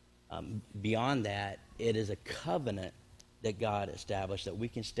 Beyond that, it is a covenant that God established that we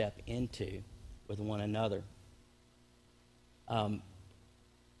can step into with one another.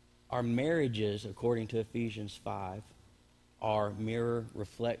 Our marriages, according to Ephesians 5, are mirror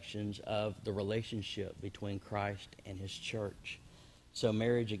reflections of the relationship between Christ and his church. So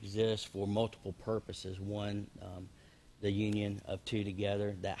marriage exists for multiple purposes. One, the union of two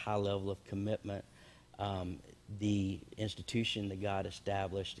together, that high level of commitment. The institution that God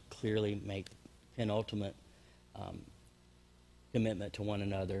established to clearly make penultimate commitment to one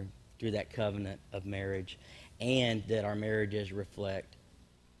another through that covenant of marriage, and that our marriages reflect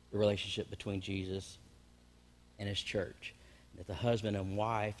the relationship between Jesus and his church. That the husband and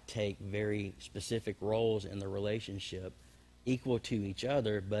wife take very specific roles in the relationship, equal to each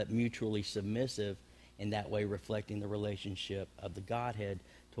other, but mutually submissive, in that way reflecting the relationship of the Godhead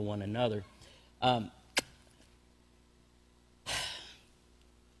to one another.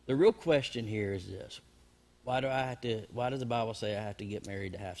 The real question here is this: why does the Bible say I have to get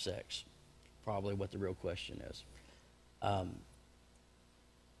married to have sex? Probably what the real question is.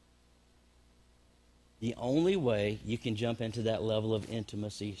 The only way you can jump into that level of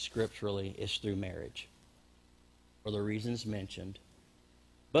intimacy scripturally is through marriage, for the reasons mentioned,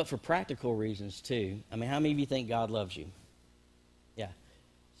 but for practical reasons too. I mean, how many of you think God loves you? Yeah.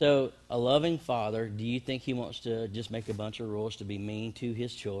 So a loving father, do you think he wants to just make a bunch of rules to be mean to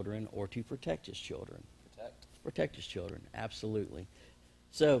his children or to protect his children? Protect his children, absolutely.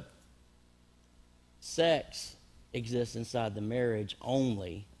 So sex exists inside the marriage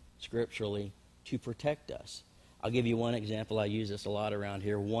only, scripturally, to protect us. I'll give you one example. I use this a lot around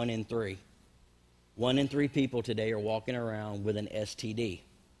here. 1 in 3. 1 in 3 people today are walking around with an STD.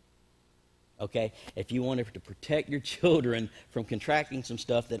 Okay? If you wanted to protect your children from contracting some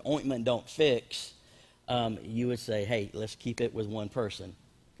stuff that ointment don't fix, you would say, hey, let's keep it with one person.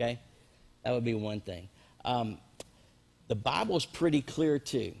 Okay? That would be one thing. The Bible's pretty clear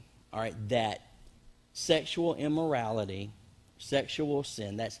too, all right, that sexual immorality, sexual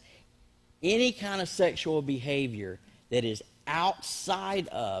sin, that's any kind of sexual behavior that is outside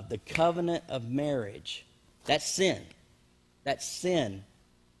of the covenant of marriage, that's sin. That's sin.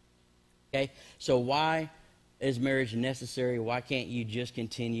 Okay? So why is marriage necessary? Why can't you just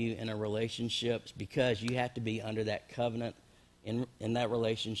continue in a relationship? It's because you have to be under that covenant in that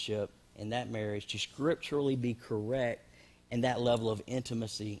relationship in that marriage to scripturally be correct in that level of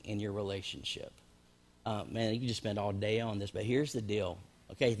intimacy in your relationship. Man, you can just spend all day on this, but here's the deal.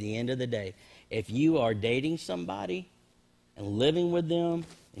 Okay, at the end of the day, if you are dating somebody and living with them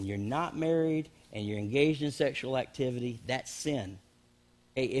and you're not married and you're engaged in sexual activity, that's sin.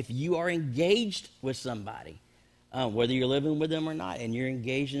 Okay, if you are engaged with somebody, whether you're living with them or not, and you're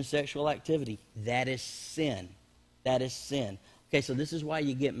engaged in sexual activity, that is sin. That is sin. Okay, so this is why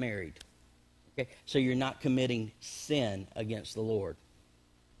you get married. Okay, so you're not committing sin against the Lord.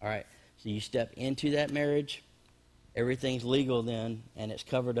 All right, so you step into that marriage, everything's legal then, and it's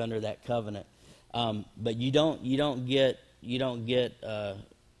covered under that covenant. But you don't get the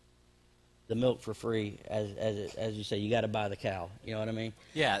milk for free, as you say. You got to buy the cow. You know what I mean?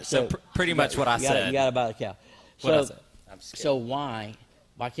 Yeah. So pretty much what I said. You got to buy the cow. What I said. I'm scared. So why?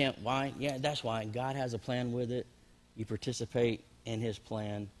 Yeah, that's why. God has a plan with it. You participate in His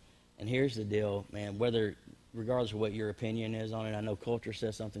plan. And here's the deal, man. Regardless of what your opinion is on it, I know culture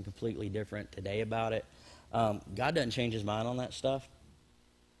says something completely different today about it. God doesn't change His mind on that stuff.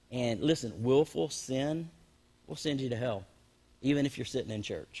 And listen, willful sin will send you to hell, even if you're sitting in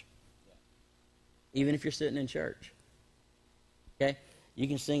church. Even if you're sitting in church. Okay? You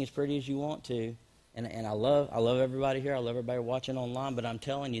can sing as pretty as you want to. And I love everybody here. I love everybody watching online. But I'm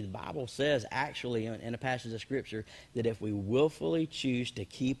telling you, the Bible says actually in a passage of Scripture that if we willfully choose to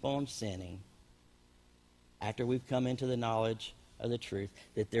keep on sinning after we've come into the knowledge of the truth,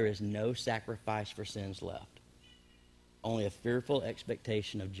 that there is no sacrifice for sins left. Only a fearful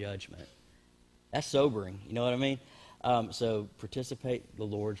expectation of judgment. That's sobering. You know what I mean? So participate the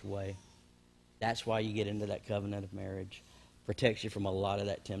Lord's way. That's why you get into that covenant of marriage. Protects you from a lot of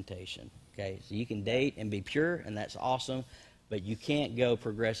that temptation. Okay, so you can date and be pure, and that's awesome, but you can't go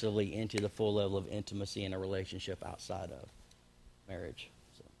progressively into the full level of intimacy in a relationship outside of marriage.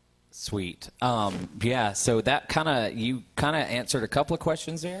 So. Sweet. Yeah, so that you kind of answered a couple of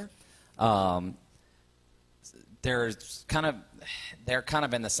questions there. They're kind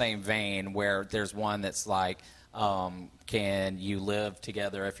of in the same vein where there's one that's like, can you live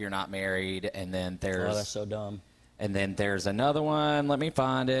together if you're not married? And then there's... Oh, that's so dumb. And then there's another one. Let me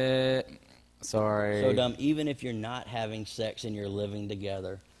find it. Sorry. So dumb. Even if you're not having sex and you're living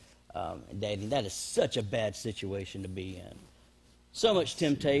together, dating, that is such a bad situation to be in. So much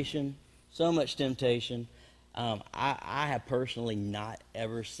temptation. So much temptation. I have personally not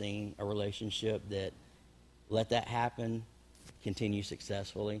ever seen a relationship that let that happen continue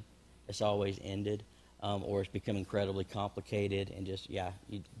successfully. It's always ended, or it's become incredibly complicated, and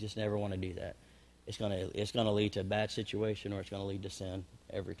you just never want to do that. It's gonna lead to a bad situation, or it's gonna lead to sin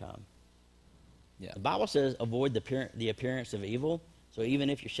every time. Yeah. The Bible says avoid the appearance of evil. So even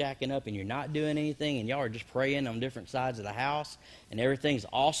if you're shacking up and you're not doing anything, and y'all are just praying on different sides of the house, and everything's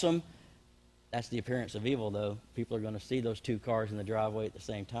awesome, that's the appearance of evil. Though people are going to see those two cars in the driveway at the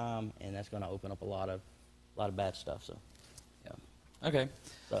same time, and that's going to open up a lot of bad stuff. So, yeah. Okay.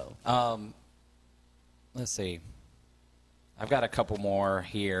 So, let's see. I've got a couple more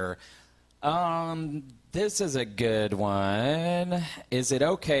here. This is a good one. Is it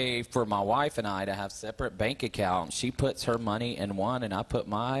okay for my wife and I to have separate bank accounts? She puts her money in one and I put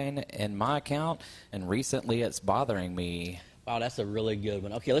mine in my account, and recently it's bothering me. Wow, that's a really good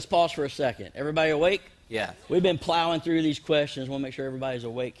one. Okay, let's pause for a second. Everybody awake? Yeah. We've been plowing through these questions. Want to make sure everybody's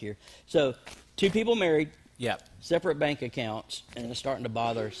awake here. So, two people married. Yep. Separate bank accounts, and it's starting to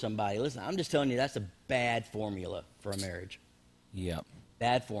bother somebody. Listen, I'm just telling you, that's a bad formula for a marriage. Yep.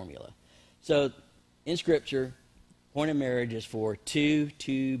 Bad formula. So, in Scripture, point of marriage is for two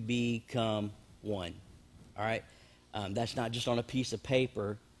to become one. All right? That's not just on a piece of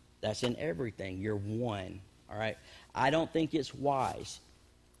paper. That's in everything. You're one. All right? I don't think it's wise.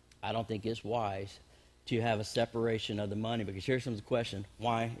 To have a separation of the money, because here's the question.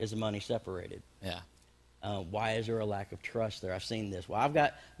 Why is the money separated? Yeah. Why is there a lack of trust there? I've seen this. Well, I've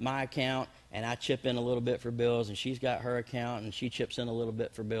got my account, and I chip in a little bit for bills, and she's got her account, and she chips in a little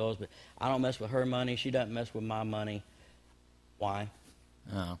bit for bills, but I don't mess with her money. She doesn't mess with my money. Why?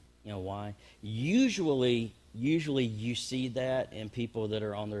 Oh. You know, why? Usually you see that in people that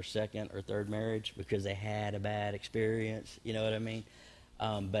are on their second or third marriage because they had a bad experience. You know what I mean?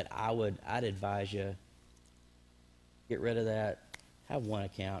 But I'd advise you, get rid of that. Have one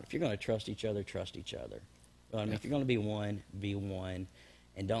account. If you're going to trust each other, trust each other. You know what I mean? If you're going to be one, be one,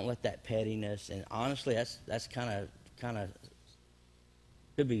 and don't let that pettiness. And honestly, that's kind of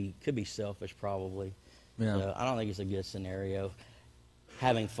could be selfish, probably. Yeah. So I don't think it's a good scenario.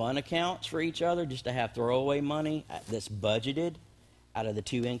 Having fun accounts for each other, just to have throwaway money that's budgeted out of the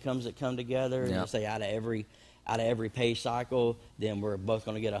two incomes that come together. Yeah. And say out of out of every pay cycle, then we're both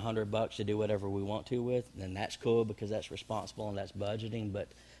going to get $100 to do whatever we want to with, and that's cool because that's responsible and that's budgeting. But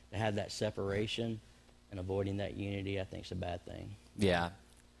to have that separation and avoiding that unity, I think is a bad thing. Yeah,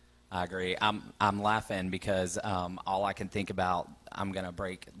 I agree. I'm laughing because all I can think about, I'm going to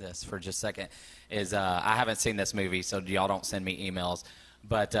break this for just a second, is I haven't seen this movie, so y'all don't send me emails.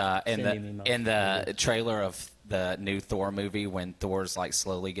 But in the trailer of the new Thor movie, when Thor's like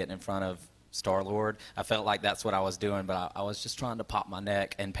slowly getting in front of Star-Lord, I felt like that's what I was doing, but I was just trying to pop my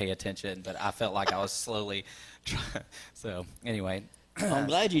neck and pay attention, but I felt like I was slowly so anyway. I'm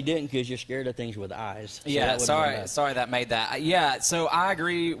glad you didn't, because you're scared of things with eyes. So yeah, sorry that made that. Yeah, so I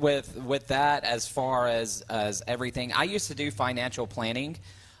agree with that as far as everything. I used to do financial planning.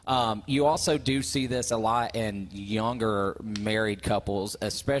 You also do see this a lot in younger married couples,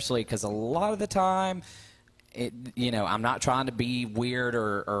 especially because a lot of the time, I'm not trying to be weird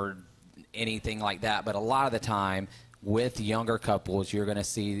or anything like that, but a lot of the time with younger couples, you're going to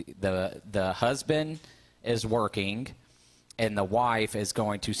see the husband is working and the wife is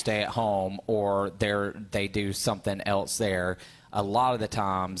going to stay at home, or they do something else there. A lot of the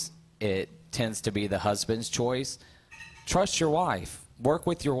times it tends to be the husband's choice. Trust your wife. Work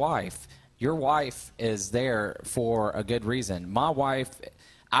with your wife. Your wife is there for a good reason. My wife,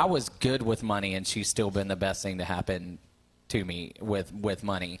 I was good with money, and she's still been the best thing to happen to me with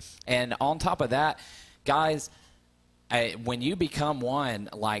money. And on top of that, guys, when you become one,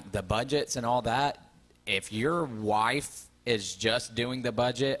 like the budgets and all that, if your wife is just doing the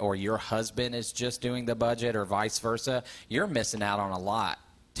budget, or your husband is just doing the budget, or vice versa, you're missing out on a lot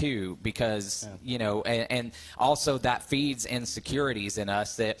too, because and also that feeds insecurities in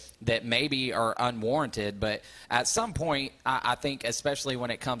us that maybe are unwarranted, but at some point I think, especially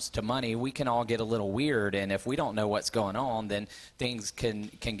when it comes to money, we can all get a little weird, and if we don't know what's going on, then things can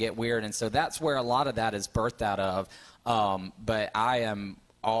get weird. And so that's where a lot of that is birthed out of. But I am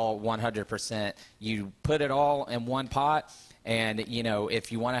all 100%, you put it all in one pot. And,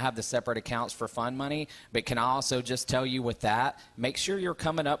 if you want to have the separate accounts for fund money, but can I also just tell you with that, make sure you're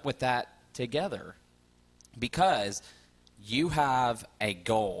coming up with that together, because you have a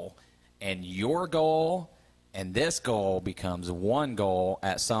goal, and your goal and this goal becomes one goal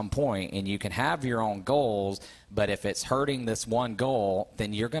at some point, and you can have your own goals, but if it's hurting this one goal,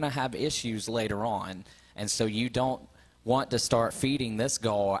 then you're going to have issues later on. And so you don't want to start feeding this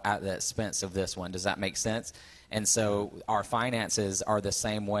goal at the expense of this one. Does that make sense? And so our finances are the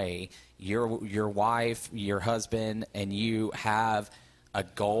same way. Your wife, your husband, and you have a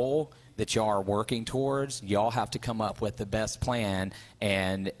goal that y'all are working towards. Y'all have to come up with the best plan,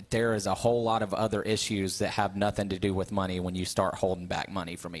 and there is a whole lot of other issues that have nothing to do with money when you start holding back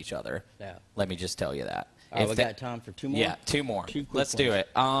money from each other. Yeah. Let me just tell you that. All right, we got time for two more? Yeah, two more. Let's do it.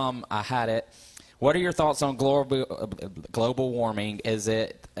 I had it. What are your thoughts on global warming? Is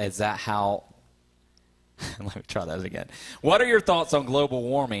that how... Let me try that again. What are your thoughts on global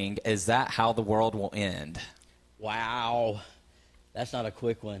warming? Is that how the world will end? Wow. That's not a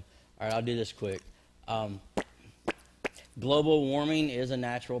quick one. All right, I'll do this quick. Global warming is a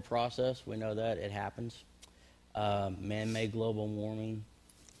natural process. We know that. It happens. Man-made global warming.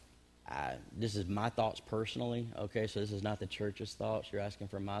 This is my thoughts personally. Okay, so this is not the church's thoughts. You're asking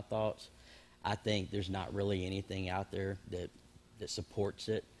for my thoughts. I think there's not really anything out there that supports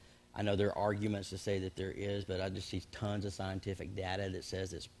it. I know there are arguments to say that there is, but I just see tons of scientific data that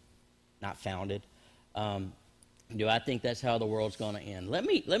says it's not founded. Do I think that's how the world's going to end? Let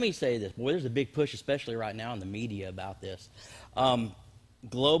me say this. Boy, there's a big push, especially right now in the media, about this.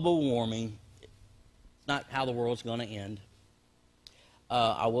 Global warming, it's not how the world's going to end.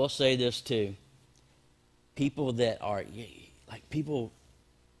 I will say this too. People that are,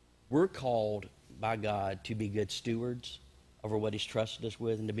 we're called by God to be good stewards over what he's trusted us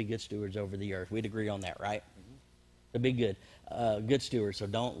with, and to be good stewards over the earth. We'd agree on that, right? Mm-hmm. To be good stewards. So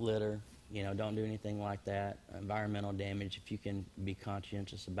don't litter, don't do anything like that. Environmental damage, if you can be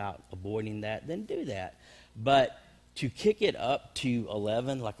conscientious about avoiding that, then do that. But to kick it up to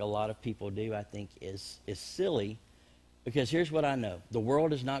 11, like a lot of people do, I think is silly, because here's what I know. The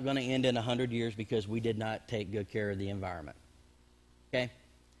world is not going to end in 100 years because we did not take good care of the environment. Okay?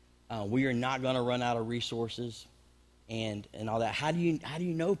 We are not going to run out of resources and all that. How do you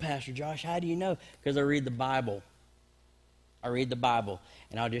know, Pastor Josh? How do you know? Because I read the Bible.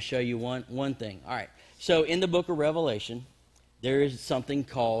 And I'll just show you one thing. All right. So in the book of Revelation, there is something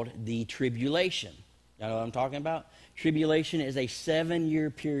called the tribulation. You know what I'm talking about? Tribulation is a 7-year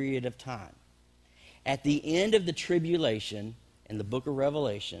period of time. At the end of the tribulation, in the book of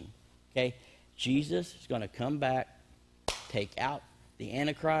Revelation, okay, Jesus is going to come back, take out the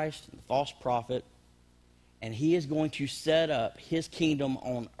Antichrist and the false prophet, and he is going to set up his kingdom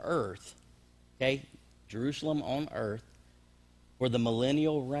on earth, okay, Jerusalem on earth, for the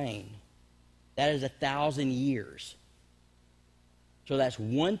millennial reign. That is 1,000 years. So that's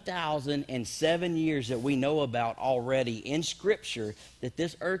 1,007 years that we know about already in Scripture, that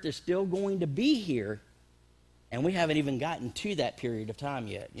this earth is still going to be here, and we haven't even gotten to that period of time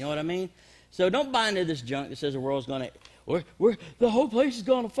yet. You know what I mean? So don't buy into this junk that says the world's going to, the whole place is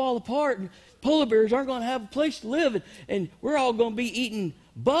going to fall apart, and polar bears aren't going to have a place to live, and we're all going to be eating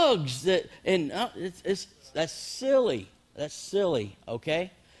bugs. That's silly. That's silly,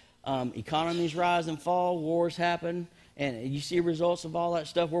 okay? Economies rise and fall, wars happen, and you see results of all that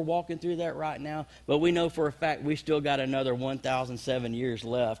stuff. We're walking through that right now, but we know for a fact we still got another 1,007 years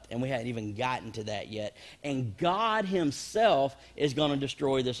left, and we haven't even gotten to that yet. And God himself is going to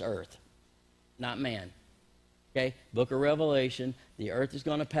destroy this earth, not man. Okay, Book of Revelation, the earth is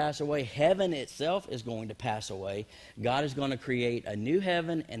going to pass away. Heaven itself is going to pass away. God is going to create a new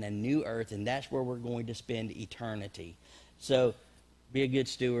heaven and a new earth, and that's where we're going to spend eternity. So be a good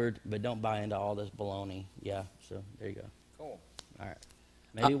steward, but don't buy into all this baloney. Yeah, so there you go. Cool. All right.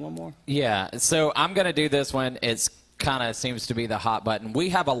 Maybe one more? Yeah, so I'm going to do this one. It's kind of seems to be the hot button. We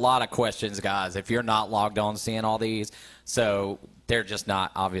have a lot of questions, guys, if you're not logged on seeing all these. So they're just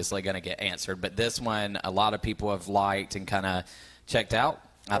not obviously going to get answered. But this one, a lot of people have liked and kind of checked out.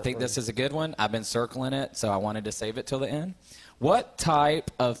 I think this is a good one. I've been circling it, so I wanted to save it till the end. What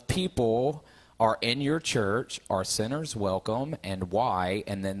type of people are in your church? Are sinners welcome, and why?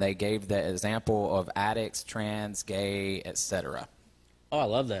 And then they gave the example of addicts, trans, gay, etc. Oh, I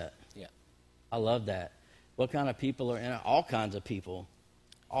love that. Yeah. I love that. What kind of people are in it? All kinds of people.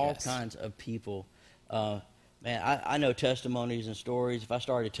 All Yes. kinds of people. Man, I know testimonies and stories. If I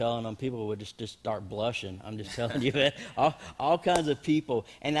started telling them, people would just start blushing. I'm just telling you, man. All kinds of people.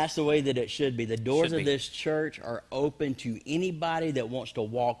 And that's the way that it should be. The doors of this church are open to anybody that wants to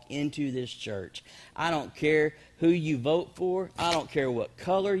walk into this church. I don't care who you vote for. I don't care what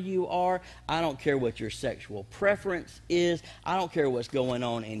color you are. I don't care what your sexual preference is. I don't care what's going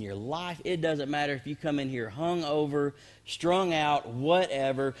on in your life. It doesn't matter if you come in here hungover, strung out,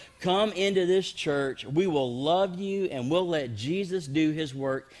 whatever. Come into this church. We will love you, and we'll let Jesus do his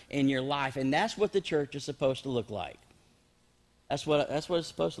work in your life. And that's what the church is supposed to look like. That's what it's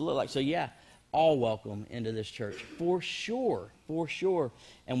supposed to look like. So, yeah, all welcome into this church, for sure, for sure.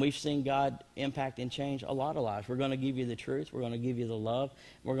 And we've seen God impact and change a lot of lives. We're going to give you the truth. We're going to give you the love.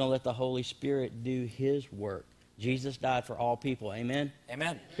 We're going to let the Holy Spirit do his work. Jesus died for all people. Amen?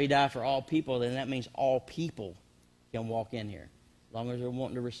 Amen. If he died for all people, then that means all people can walk in here. As long as they're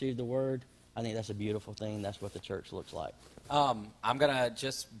wanting to receive the word, I think that's a beautiful thing. That's what the church looks like. I'm going to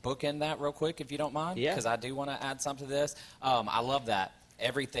just bookend that real quick, if you don't mind, Yeah. because I do want to add something to this. I love that.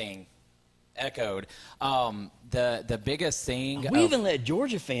 Everything echoed. The biggest thing. We even let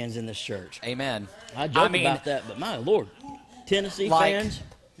Georgia fans in this church. Amen. I joke mean, about that, but my Lord, Tennessee like, fans,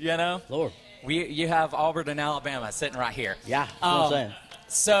 you know, Lord. you have Auburn and Alabama sitting right here. Yeah, that's what I'm saying.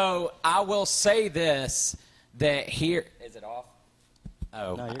 So I will say this, that here, is it off?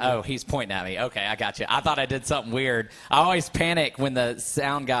 Oh, he's pointing at me. Okay, I got you. I thought I did something weird. I always panic when the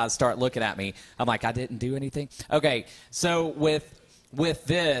sound guys start looking at me. I'm like, I didn't do anything? Okay, so with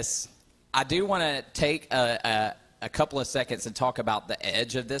this, I do want to take a couple of seconds and talk about the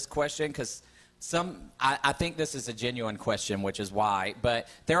edge of this question, because I think this is a genuine question, which is why. But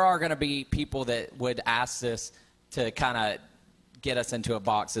there are going to be people that would ask this to kind of get us into a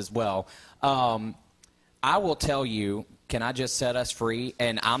box as well. I will tell you, can I just set us free?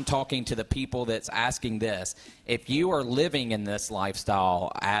 And I'm talking to the people that's asking this. If you are living in this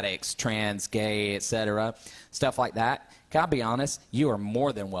lifestyle, addicts, trans, gay, etc., stuff like that, can I be honest? You are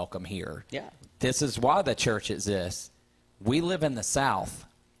more than welcome here. Yeah. This is why the church exists. We live in the South.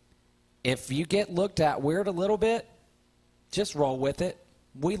 If you get looked at weird a little bit, just roll with it.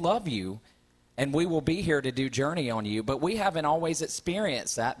 We love you, and we will be here to do Journey on you. But we haven't always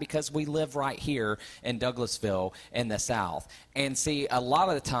experienced that because we live right here in Douglasville in the South. And see, a lot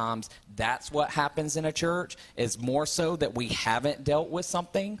of the times, that's what happens in a church, is more so that we haven't dealt with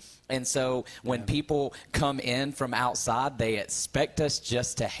something. And so when people come in from outside, they expect us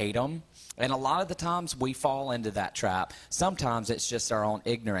just to hate them. And a lot of the times we fall into that trap. Sometimes it's just our own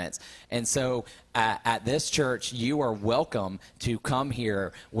ignorance. And so at this church, you are welcome to come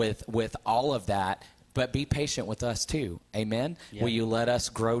here with all of that, but be patient with us too. Amen? Yeah. Will you let us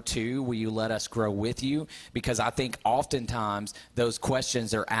grow too? Will you let us grow with you? Because I think oftentimes those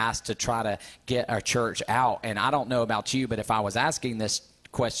questions are asked to try to get our church out. And I don't know about you, but if I was asking this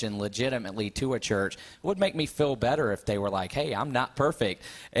question legitimately to a church, it would make me feel better if they were like, hey, I'm not perfect.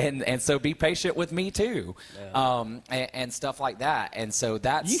 And so be patient with me too. Yeah. And stuff like that. And so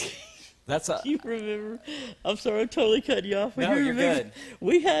that's a... You remember? I'm sorry, I'm totally cutting you off. No, you're good.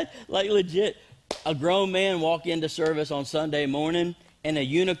 We had, like, legit a grown man walk into service on Sunday morning in a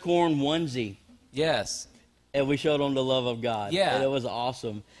unicorn onesie. Yes. And we showed them the love of God. Yeah. And it was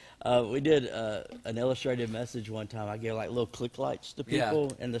awesome. We did an illustrated message one time. I gave, like, little click lights to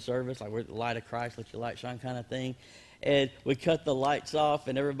people in the service, like, we're the light of Christ, let your light shine kind of thing. And we cut the lights off,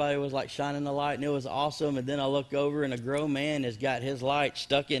 and everybody was, like, shining the light, and it was awesome. And then I look over, and a grown man has got his light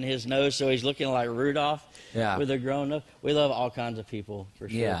stuck in his nose, so he's looking like Rudolph with a grown up. We love all kinds of people, for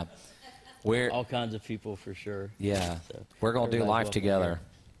sure. Yeah. All kinds of people, for sure. Yeah. So, we're going to do life together.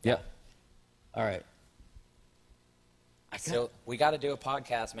 Yep. All right. So we got to do a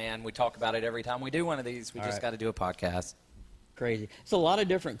podcast, man. We talk about it every time we do one of these. We just got to do a podcast. Crazy. It's a lot of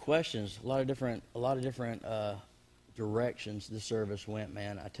different questions, a lot of different directions the service went,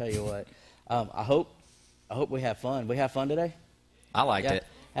 man. I tell you what, I hope we have fun. We have fun today? I liked it.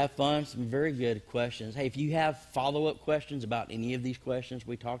 Have fun. Some very good questions. Hey, if you have follow-up questions about any of these questions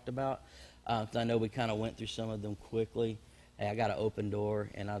we talked about, I know we kind of went through some of them quickly. Hey, I got an open door,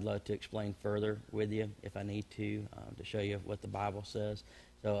 and I'd love to explain further with you if I need to show you what the Bible says.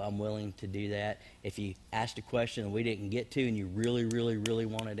 So I'm willing to do that. If you asked a question and we didn't get to and you really, really, really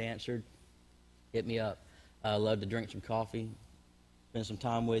want it answered, hit me up. I'd love to drink some coffee, spend some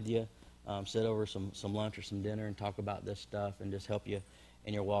time with you, sit over some lunch or some dinner and talk about this stuff and just help you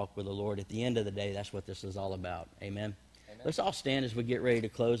in your walk with the Lord. At the end of the day, that's what this is all about. Amen? Amen. Let's all stand as we get ready to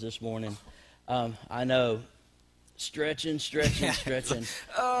close this morning. I know, stretching.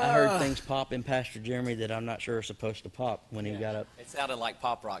 I heard things pop in Pastor Jeremy that I'm not sure are supposed to pop when he got up. It sounded like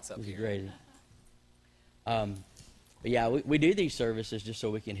Pop Rocks up here. Crazy. But yeah, we do these services just so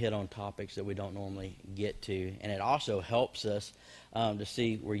we can hit on topics that we don't normally get to. And it also helps us to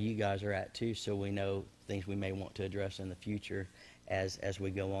see where you guys are at too, so we know things we may want to address in the future as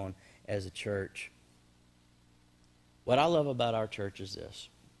we go on as a church. What I love about our church is this.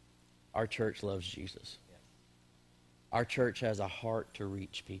 Our church loves Jesus. Our church has a heart to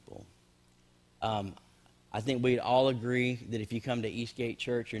reach people. I think we'd all agree that if you come to Eastgate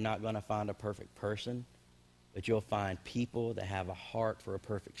Church, you're not going to find a perfect person, but you'll find people that have a heart for a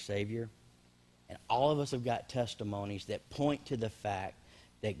perfect Savior. And all of us have got testimonies that point to the fact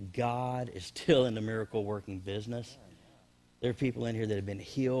that God is still in the miracle-working business. There are people in here that have been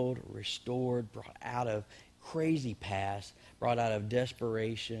healed, restored, brought out of crazy past, brought out of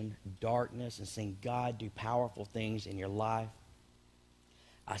desperation, darkness, and seen God do powerful things in your life.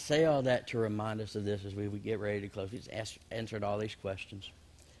 I say all that to remind us of this as we get ready to close. We just answered all these questions.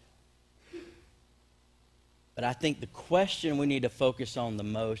 But I think the question we need to focus on the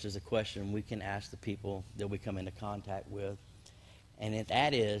most is a question we can ask the people that we come into contact with. And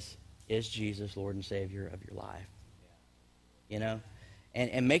that is Jesus Lord and Savior of your life? You know?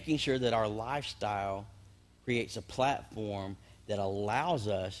 And making sure that our lifestyle creates a platform that allows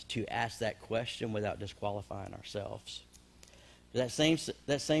us to ask that question without disqualifying ourselves. That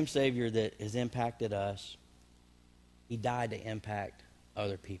same Savior that has impacted us, he died to impact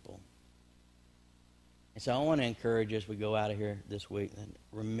other people. And so I want to encourage you as we go out of here this week, and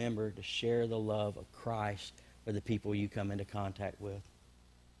remember to share the love of Christ with the people you come into contact with.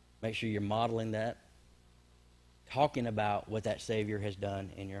 Make sure you're modeling that, talking about what that Savior has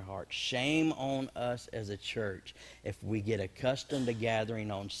done in your heart. Shame on us as a church if we get accustomed to gathering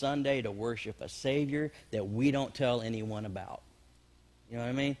on Sunday to worship a Savior that we don't tell anyone about. You know what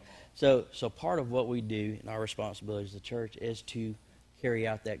I mean? So part of what we do in our responsibility as a church is to carry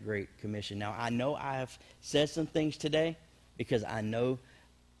out that great commission. Now, I know I have said some things today because I know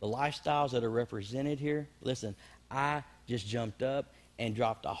the lifestyles that are represented here. Listen, I just jumped up and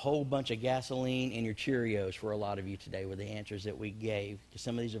dropped a whole bunch of gasoline in your Cheerios for a lot of you today with the answers that we gave. Because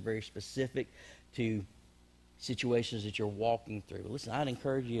some of these are very specific to situations that you're walking through. But listen, I'd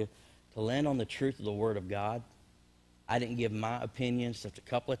encourage you to land on the truth of the Word of God. I didn't give my opinion just a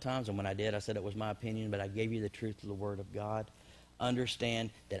couple of times, and when I did, I said it was my opinion, but I gave you the truth of the Word of God.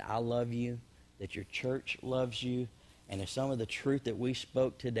 Understand that I love you, that your church loves you, and if some of the truth that we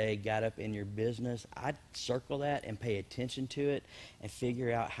spoke today got up in your business, I'd circle that and pay attention to it and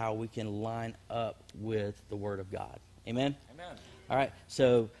figure out how we can line up with the Word of God. Amen? Amen. All right,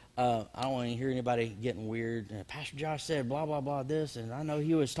 so I don't want to hear anybody getting weird. Pastor Josh said blah, blah, blah this, and I know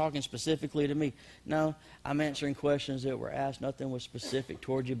he was talking specifically to me. No, I'm answering questions that were asked. Nothing was specific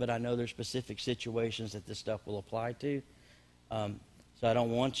towards you, but I know there's specific situations that this stuff will apply to. So I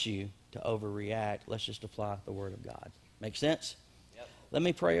don't want you to overreact. Let's just apply the Word of God. Make sense? Yep. let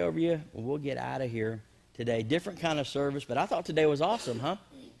me pray over you, and we'll get out of here today. Different kind of service, but I thought today was awesome, huh?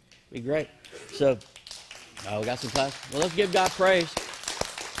 Be great. So, we got some class. Well, let's give God praise.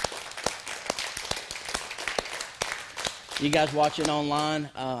 You guys watching online,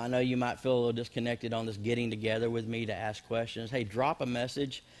 I know you might feel a little disconnected on this getting together with me to ask questions. Hey, drop a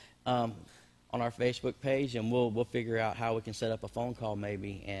message on our Facebook page, and we'll figure out how we can set up a phone call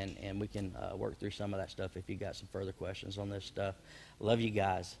maybe, and we can work through some of that stuff if you got some further questions on this stuff. Love you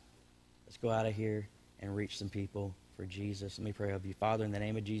guys. Let's go out of here and reach some people for Jesus. Let me pray over you. Father, in the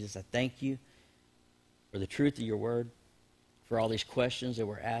name of Jesus, I thank you for the truth of your word, for all these questions that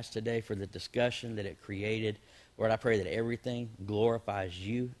were asked today, for the discussion that it created. Lord, I pray that everything glorifies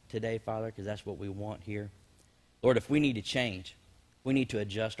you today, Father, because that's what we want here. Lord, if we need to change, we need to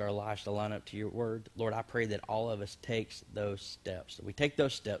adjust our lives to line up to your word. Lord, I pray that all of us takes those steps. That we take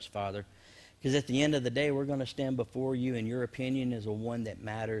those steps, Father, because at the end of the day, we're going to stand before you, and your opinion is the one that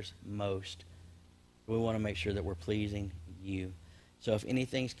matters most. We want to make sure that we're pleasing you. So if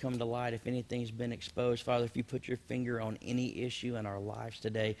anything's come to light, if anything's been exposed, Father, if you put your finger on any issue in our lives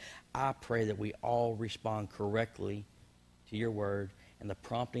today, I pray that we all respond correctly to your word and the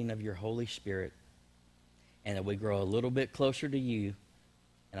prompting of your Holy Spirit, and that we grow a little bit closer to you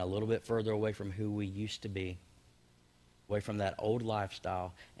and a little bit further away from who we used to be, away from that old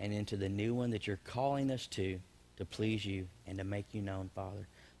lifestyle and into the new one that you're calling us to please you and to make you known, Father.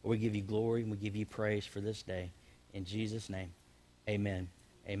 We give you glory and we give you praise for this day. In Jesus' name. Amen,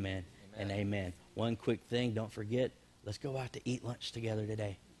 amen, and amen. One quick thing, don't forget, let's go out to eat lunch together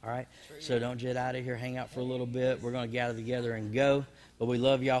today, all right? So don't jet out of here, hang out for a little bit. We're going to gather together and go, but we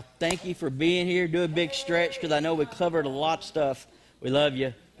love y'all. Thank you for being here. Do a big stretch because I know we covered a lot of stuff. We love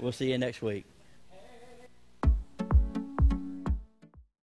you. We'll see you next week.